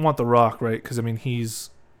guess you wouldn't want The Rock, right? Because I mean he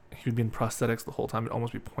would be in prosthetics the whole time. It'd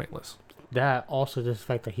almost be pointless. That also just the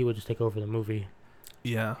fact that he would just take over the movie.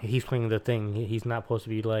 Yeah. He's playing the Thing. He's not supposed to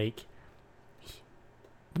be like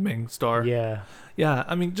the main star. Yeah. Yeah,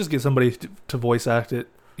 I mean, just get somebody to voice act it,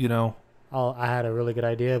 you know. Oh, I had a really good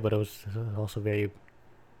idea, but it was also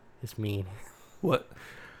it's mean. What?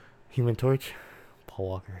 Human Torch? Paul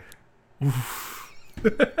Walker.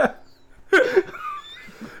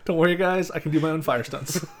 Don't worry, guys. I can do my own fire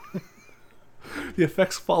stunts. The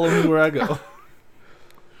effects follow me where I go.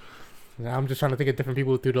 I'm just trying to think of different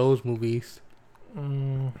people through those movies.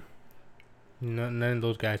 None of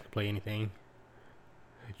those guys could play anything.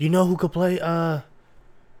 You know who could play?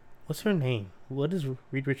 What's her name? What is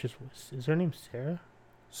Reed Richards' voice? Is her name Sarah?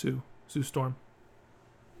 Sue Storm.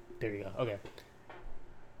 There you go. Okay.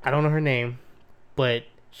 I don't know her name, but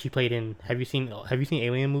she played in. Have you seen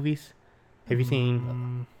Alien movies? Have you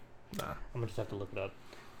seen? Nah. I'm gonna just have to look it up.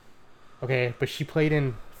 Okay, but she played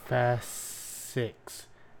in Fast 6.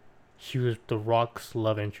 She was The Rock's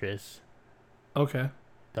love interest. Okay.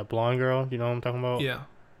 That blonde girl, you know what I'm talking about? Yeah.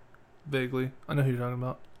 Vaguely. I know who you're talking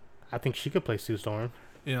about. I think she could play Sue Storm.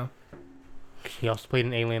 Yeah. She also played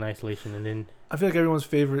in Alien Isolation, and then I feel like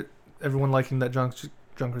everyone liking that John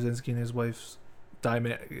Krasinski and his wife's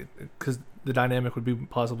dynamic, because the dynamic would be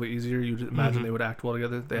possibly easier. You'd imagine they would act well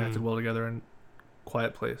together. They acted well together in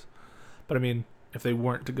Quiet Place. But I mean, if they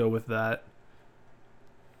weren't to go with that,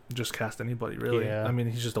 just cast anybody, really. Yeah. I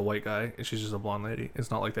mean, he's just a white guy, and she's just a blonde lady.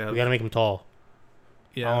 It's not like they have. We gotta make him tall.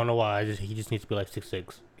 Yeah. I don't know why. He just needs to be like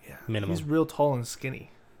 6'6". Yeah. Minimum. He's real tall and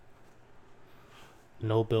skinny.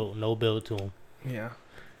 No build to him. Yeah.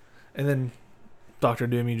 And then Doctor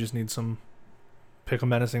Doom, you just need pick a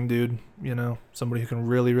menacing dude, you know, somebody who can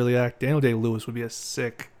really, really act. Daniel Day-Lewis would be a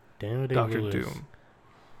sick Doctor Doom.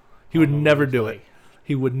 He would never do it.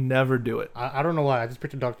 He would never do it. I don't know why. I just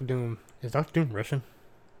pictured Doctor Doom. Is Doctor Doom Russian?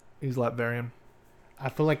 He's Latvian. I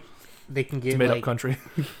feel like they can get it's made up country.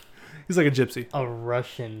 He's like a gypsy. A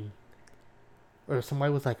Russian. Or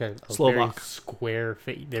somebody with like a Slovak. Very square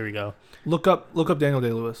face. There we go. Look up Daniel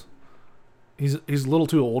Day-Lewis. He's a little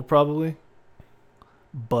too old probably,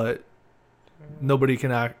 but nobody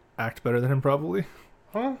can act better than him probably.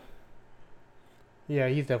 Huh? Yeah,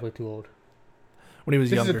 he's definitely too old. When he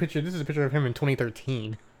was younger. This is a picture of him in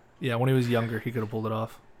 2013. Yeah, when he was younger, he could have pulled it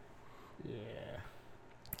off.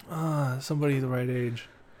 Yeah. Somebody the right age.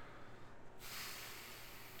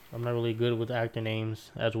 I'm not really good with actor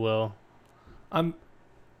names as well. I'm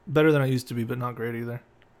better than I used to be, but not great either.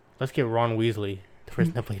 Let's get Ron Weasley, the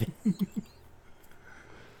person that played it.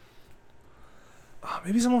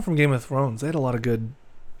 Maybe someone from Game of Thrones. They had a lot of good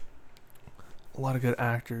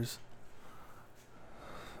actors.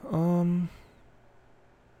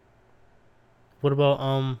 What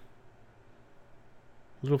about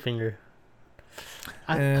Littlefinger?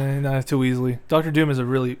 Not too easily. Doctor Doom is a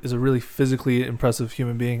really physically impressive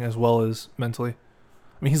human being as well as mentally.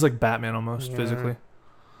 I mean, he's like Batman almost, Yeah. physically.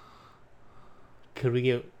 Could we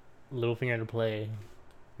get Littlefinger to play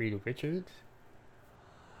Reed Richards?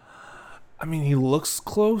 I mean, he looks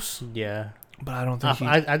close, Yeah. but I don't think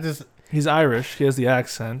I just he's Irish. He has the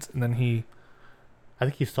accent, and then I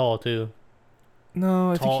think he's tall too.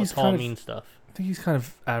 No, I Tall, think he's tall kind mean of. stuff. I think he's kind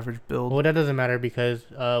of average build. Well, that doesn't matter because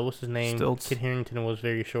what's his name? Stilts. Kit Harington was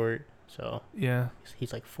very short, so Yeah,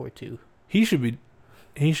 he's like 4'2". he should be.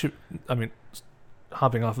 He should. I mean,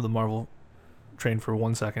 hopping off of the Marvel train for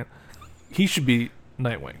 1 second, he should be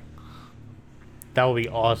Nightwing. That would be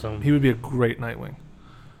awesome. He would be a great Nightwing.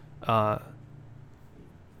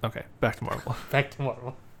 Okay, back to Marvel. Back to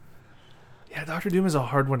Marvel. Yeah, Doctor Doom is a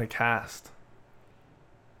hard one to cast.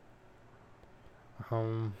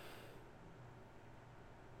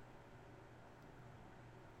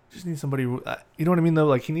 Just need somebody. You know what I mean, though.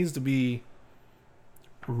 Like he needs to be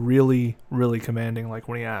really, really commanding. Like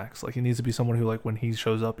when he acts, like he needs to be someone who, like, when he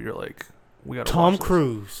shows up, you're like, we got Tom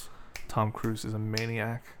Cruise. Tom Cruise is a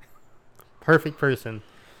maniac. Perfect person.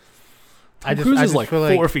 Tom Cruise is like feel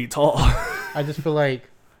 4 feet tall. I just feel like,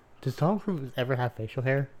 does Tom Cruise ever have facial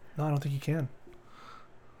hair? No, I don't think he can.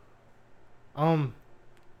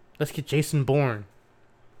 Let's get Jason Bourne.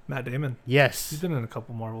 Matt Damon. Yes. He's been in a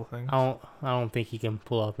couple Marvel things. I don't think he can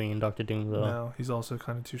pull off being Doctor Doom though. No, he's also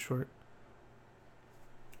kind of too short.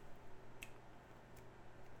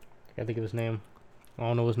 I gotta think of his name. I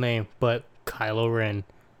don't know his name, but Kylo Ren.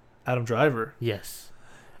 Adam Driver. Yes.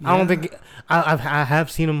 Yeah. I don't think I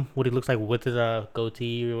have seen him what he looks like with his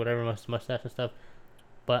goatee or whatever, mustache and stuff,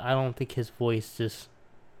 but I don't think his voice just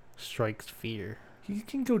strikes fear. He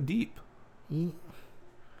can go deep. He,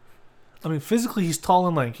 I mean, physically, he's tall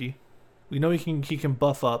and lanky. We know he can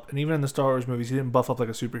buff up, and even in the Star Wars movies, he didn't buff up like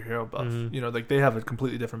a superhero buff. Mhm. You know, like they have a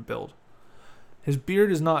completely different build. His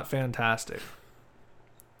beard is not fantastic,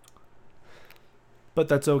 but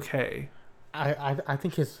that's okay. I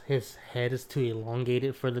think his head is too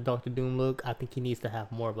elongated for the Doctor Doom look. I think he needs to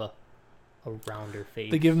have more of a rounder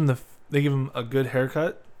face. They give him a good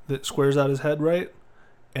haircut that squares out his head right,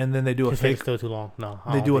 and then they do a his head's fake. still too long. No,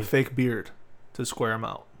 I They don't do a think- fake beard to square him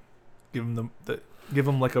out. Give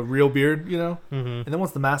him like a real beard, you know. Mhm. And then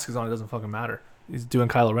once the mask is on, it doesn't fucking matter. He's doing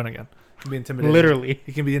Kylo Ren again. He can be intimidating. Literally,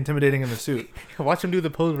 He can be intimidating in the suit. watch him do the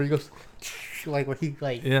pose where he goes like where he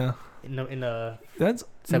like Yeah. in the That's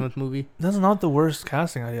 7th movie. That's not the worst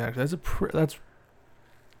casting idea. Actually, that's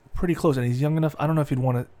pretty close, and he's young enough. I don't know if he'd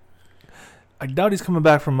want to. I doubt he's coming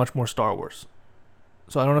back from much more Star Wars.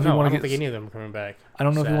 So I don't know if No, he I want don't to think get. any of them are coming back. I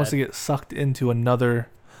don't know if he wants Sad. to get sucked into another.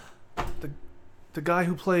 The guy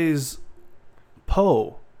who plays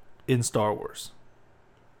Poe in Star Wars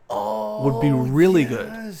Oh, would be really good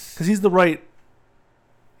because he's the right.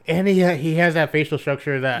 And he has that facial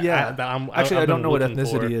structure that Yeah. Actually, I don't know what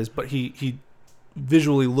ethnicity is, but he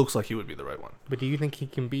visually looks like he would be the right one. But do you think he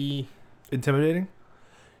can be? Intimidating.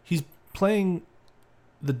 He's playing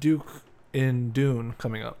the Duke in Dune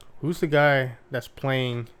coming up. Who's the guy that's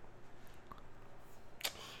playing?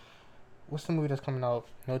 What's the movie that's coming out?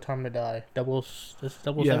 No Time to Die. This is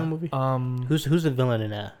 007 movie. Who's the villain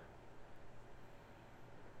in that?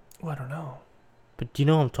 Oh, I don't know. But do you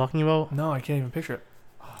know what I'm talking about? No, I can't even picture it.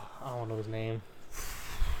 I don't know his name.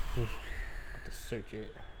 I have to search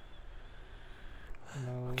it.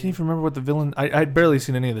 No. I can't even remember what the villain. I'd barely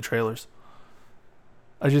seen any of the trailers.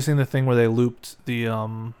 I just seen the thing where they looped the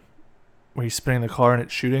where he's spinning the car and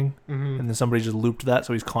it's shooting, Mhm. and then somebody just looped that,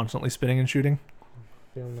 so he's constantly spinning and shooting.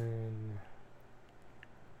 Villain.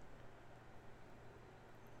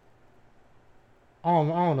 I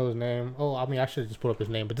don't know his name. Oh, I mean, I should have just put up his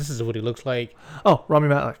name, but this is what he looks like. Oh, Rami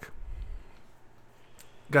Malek,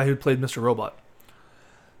 guy who played Mr. Robot.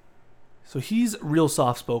 So he's real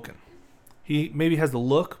soft spoken. He maybe has the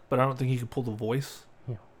look, but I don't think he could pull the voice.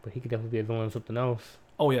 Yeah, but he could definitely be a villain in something else.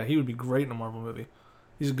 Oh yeah, he would be great in a Marvel movie.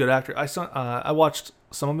 He's a good actor. I watched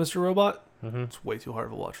some of Mr. Robot. Mm-hmm. It's way too hard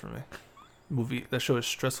of a watch for me. Movie that show is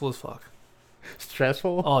stressful as fuck.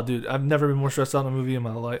 Stressful? Oh, dude, I've never been more stressed out in a movie in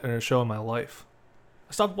my life or a show in my life.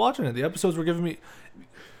 I stopped watching it. The episodes were giving me.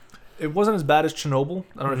 It wasn't as bad as Chernobyl.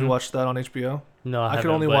 I don't know if you watched that on HBO. No, I could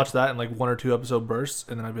haven't, only but watch that in like 1 or 2 episode bursts,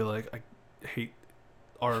 and then I'd be like, I hate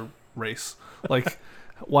our race. Like,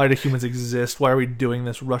 why do humans exist? Why are we doing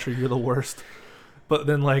this? Russia, you're the worst. But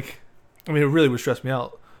then, like, I mean, it really would stress me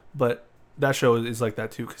out. But that show is like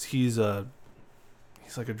that too, because he's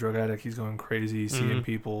like a drug addict. He's going crazy, he's seeing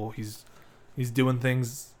people. He's doing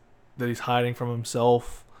things that he's hiding from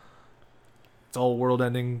himself. It's all world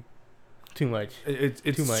ending. Too much. It's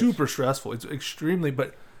Too much. super stressful. It's extremely,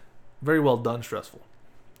 but very well done stressful.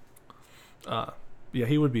 Yeah,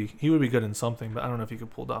 he would be good in something, but I don't know if he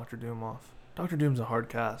could pull Doctor Doom off. Doctor Doom's a hard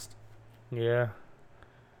cast. Yeah.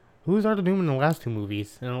 Who's Doctor Doom in the last 2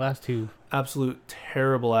 movies? In the last 2? Absolute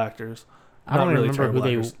terrible actors. I don't really remember who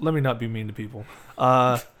actors. Let me not be mean to people.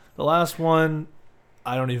 The last one,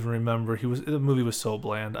 I don't even remember. The movie was so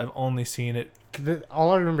bland. I've only seen it.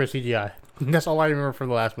 All I remember is CGI. That's all I remember from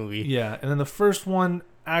the last movie. Yeah, and then the first one,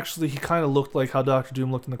 actually, he kind of looked like how Doctor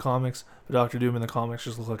Doom looked in the comics, but Doctor Doom in the comics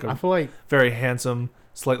just looked like I feel like very handsome,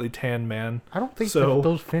 slightly tan man. I don't think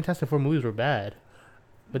those Fantastic Four movies were bad.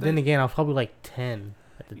 But then again, I was probably like 10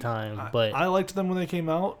 at the time. But I liked them when they came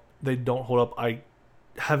out. They don't hold up. I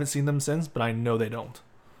haven't seen them since, but I know they don't.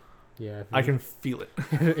 Yeah, I can feel it.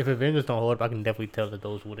 If Avengers don't hold up, I can definitely tell that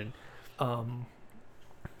those wouldn't.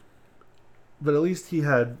 But at least he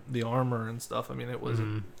had the armor and stuff. I mean, it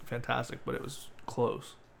wasn't fantastic, but it was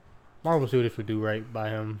close. Marvel Studios would do right by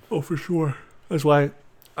him. Oh, for sure. That's why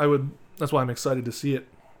That's why I'm excited to see it.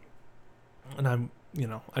 And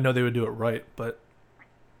I know they would do it right, but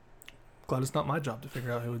glad it's not my job to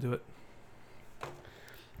figure out who would do it.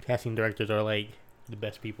 Casting directors are like the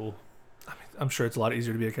best people. I mean, I'm sure it's a lot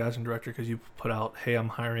easier to be a casting director because you put out, "Hey, I'm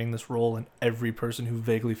hiring this role," and every person who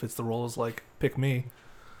vaguely fits the role is like, "Pick me."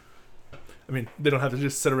 I mean, they don't have to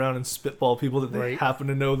just sit around and spitball people that they happen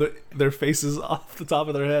to know their faces off the top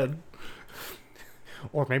of their head.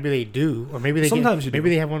 Or maybe they do. Or maybe they maybe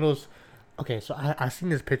they have one of those. Okay, so I seen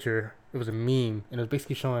this picture. It was a meme, and it was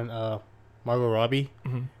basically showing Margot Robbie,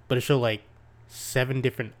 but it showed like 7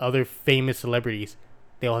 different other famous celebrities.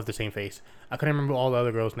 They all have the same face. I couldn't remember all the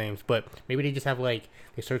other girls' names, but maybe they just have like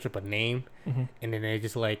they search up a name, and then they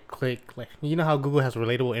just like click like how Google has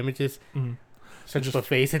relatable images. Search up a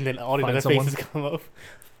face, and then all the other faces come up.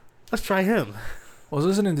 Let's try him. I was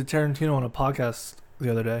listening to Tarantino on a podcast the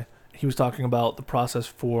other day. He was talking about the process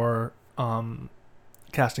for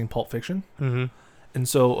casting Pulp Fiction. And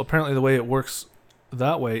so apparently the way it works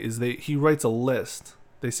that way is he writes a list.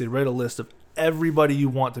 They say write a list of everybody you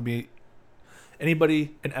want to be,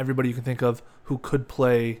 anybody and everybody you can think of who could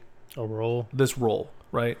play this role,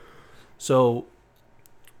 right? So,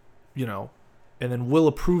 and then we'll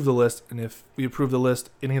approve the list, and if we approve the list,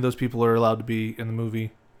 any of those people are allowed to be in the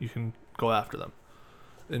movie. You can go after them.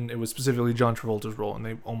 And it was specifically John Travolta's role, and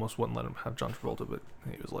they almost wouldn't let him have John Travolta, but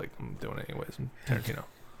he was like, "I'm doing it anyways." And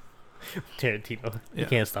Tarantino, you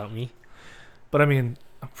can't stop me. But I mean,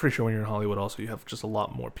 I'm pretty sure when you're in Hollywood, also you have just a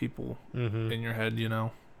lot more people in your head,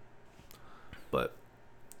 But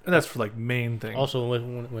and that's for like main things. Also,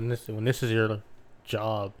 when this is your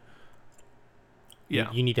job,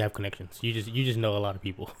 you need to have connections. You just know a lot of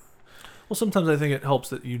people. Well, sometimes I think it helps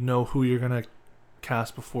that you know who you're gonna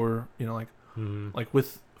cast before, like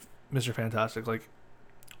with Mr. Fantastic. Like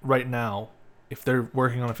right now, if they're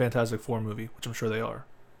working on a Fantastic Four movie, which I'm sure they are,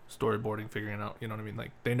 storyboarding, figuring it out, you know what I mean?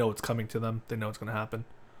 Like they know it's coming to them. They know it's gonna happen.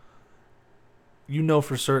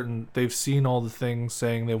 For certain they've seen all the things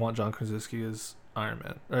saying they want John Krasinski as Iron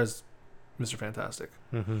Man or as Mr. Fantastic.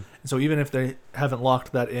 And so even if they haven't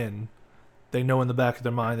locked that in, they know in the back of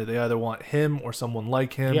their mind that they either want him or someone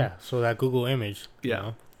like him. Yeah, so that Google image.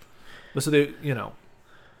 Yeah. But so they,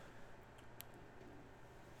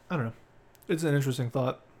 I don't know. It's an interesting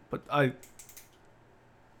thought, but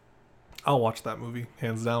I'll watch that movie,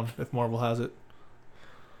 hands down, if Marvel has it.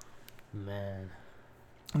 Man.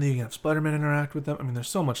 And then you can have Spider-Man interact with them. I mean, there's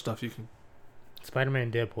so much stuff you can... Spider-Man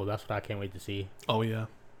and Deadpool, that's what I can't wait to see. Oh, yeah.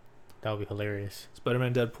 That would be hilarious.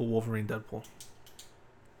 Spider-Man, Deadpool, Wolverine, Deadpool.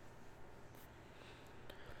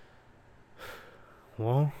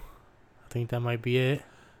 Well, I think that might be it.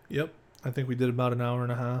 Yep. I think we did about an hour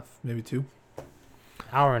and a half, maybe 2.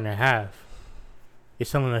 Hour and a half? You're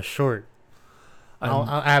selling us short.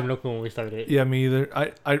 I have no clue when we started. Yeah, me either.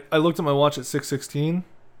 I looked at my watch at 6:16,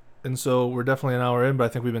 and so we're definitely an hour in, but I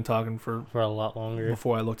think we've been talking for a lot longer.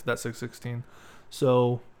 Before I looked at that 6:16.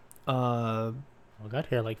 So, I got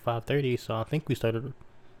here at like 5:30, so I think we started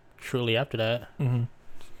shortly after that.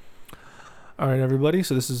 All right, everybody.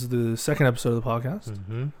 So this is the second episode of the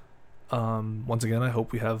podcast. Once again, I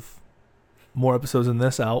hope we have more episodes than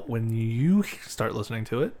this out when you start listening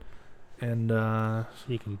to it, and so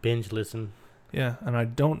you can binge listen. Yeah, and I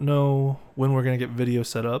don't know when we're gonna get video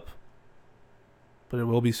set up, but it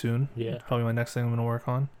will be soon. Yeah, it's probably my next thing I'm gonna work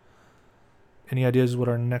on. Any ideas what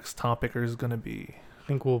our next topic is gonna be? I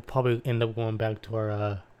think we'll probably end up going back to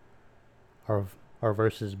our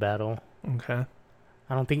versus battle. Okay.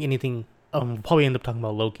 I don't think anything. We'll probably end up talking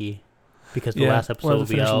about Loki because the last episode will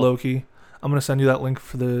be out. Loki. I'm gonna send you that link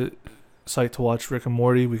for the site to watch Rick and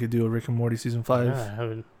Morty. We could do a Rick and Morty season 5. Yeah, I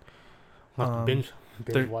haven't. Binge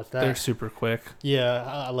watch that. They're super quick. Yeah,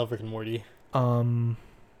 I love Rick and Morty.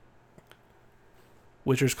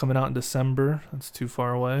 Witcher's coming out in December. That's too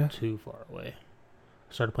far away. Too far away.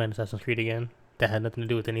 Started playing Assassin's Creed again. That had nothing to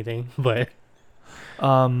do with anything, but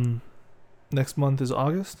next month is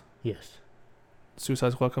August. Yes.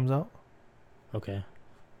 Suicide Squad comes out. Okay.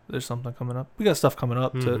 There's something coming up. We got stuff coming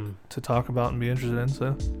up to talk about and be interested in.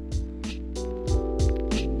 So,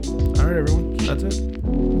 all right, everyone. That's it.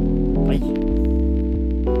 Bye.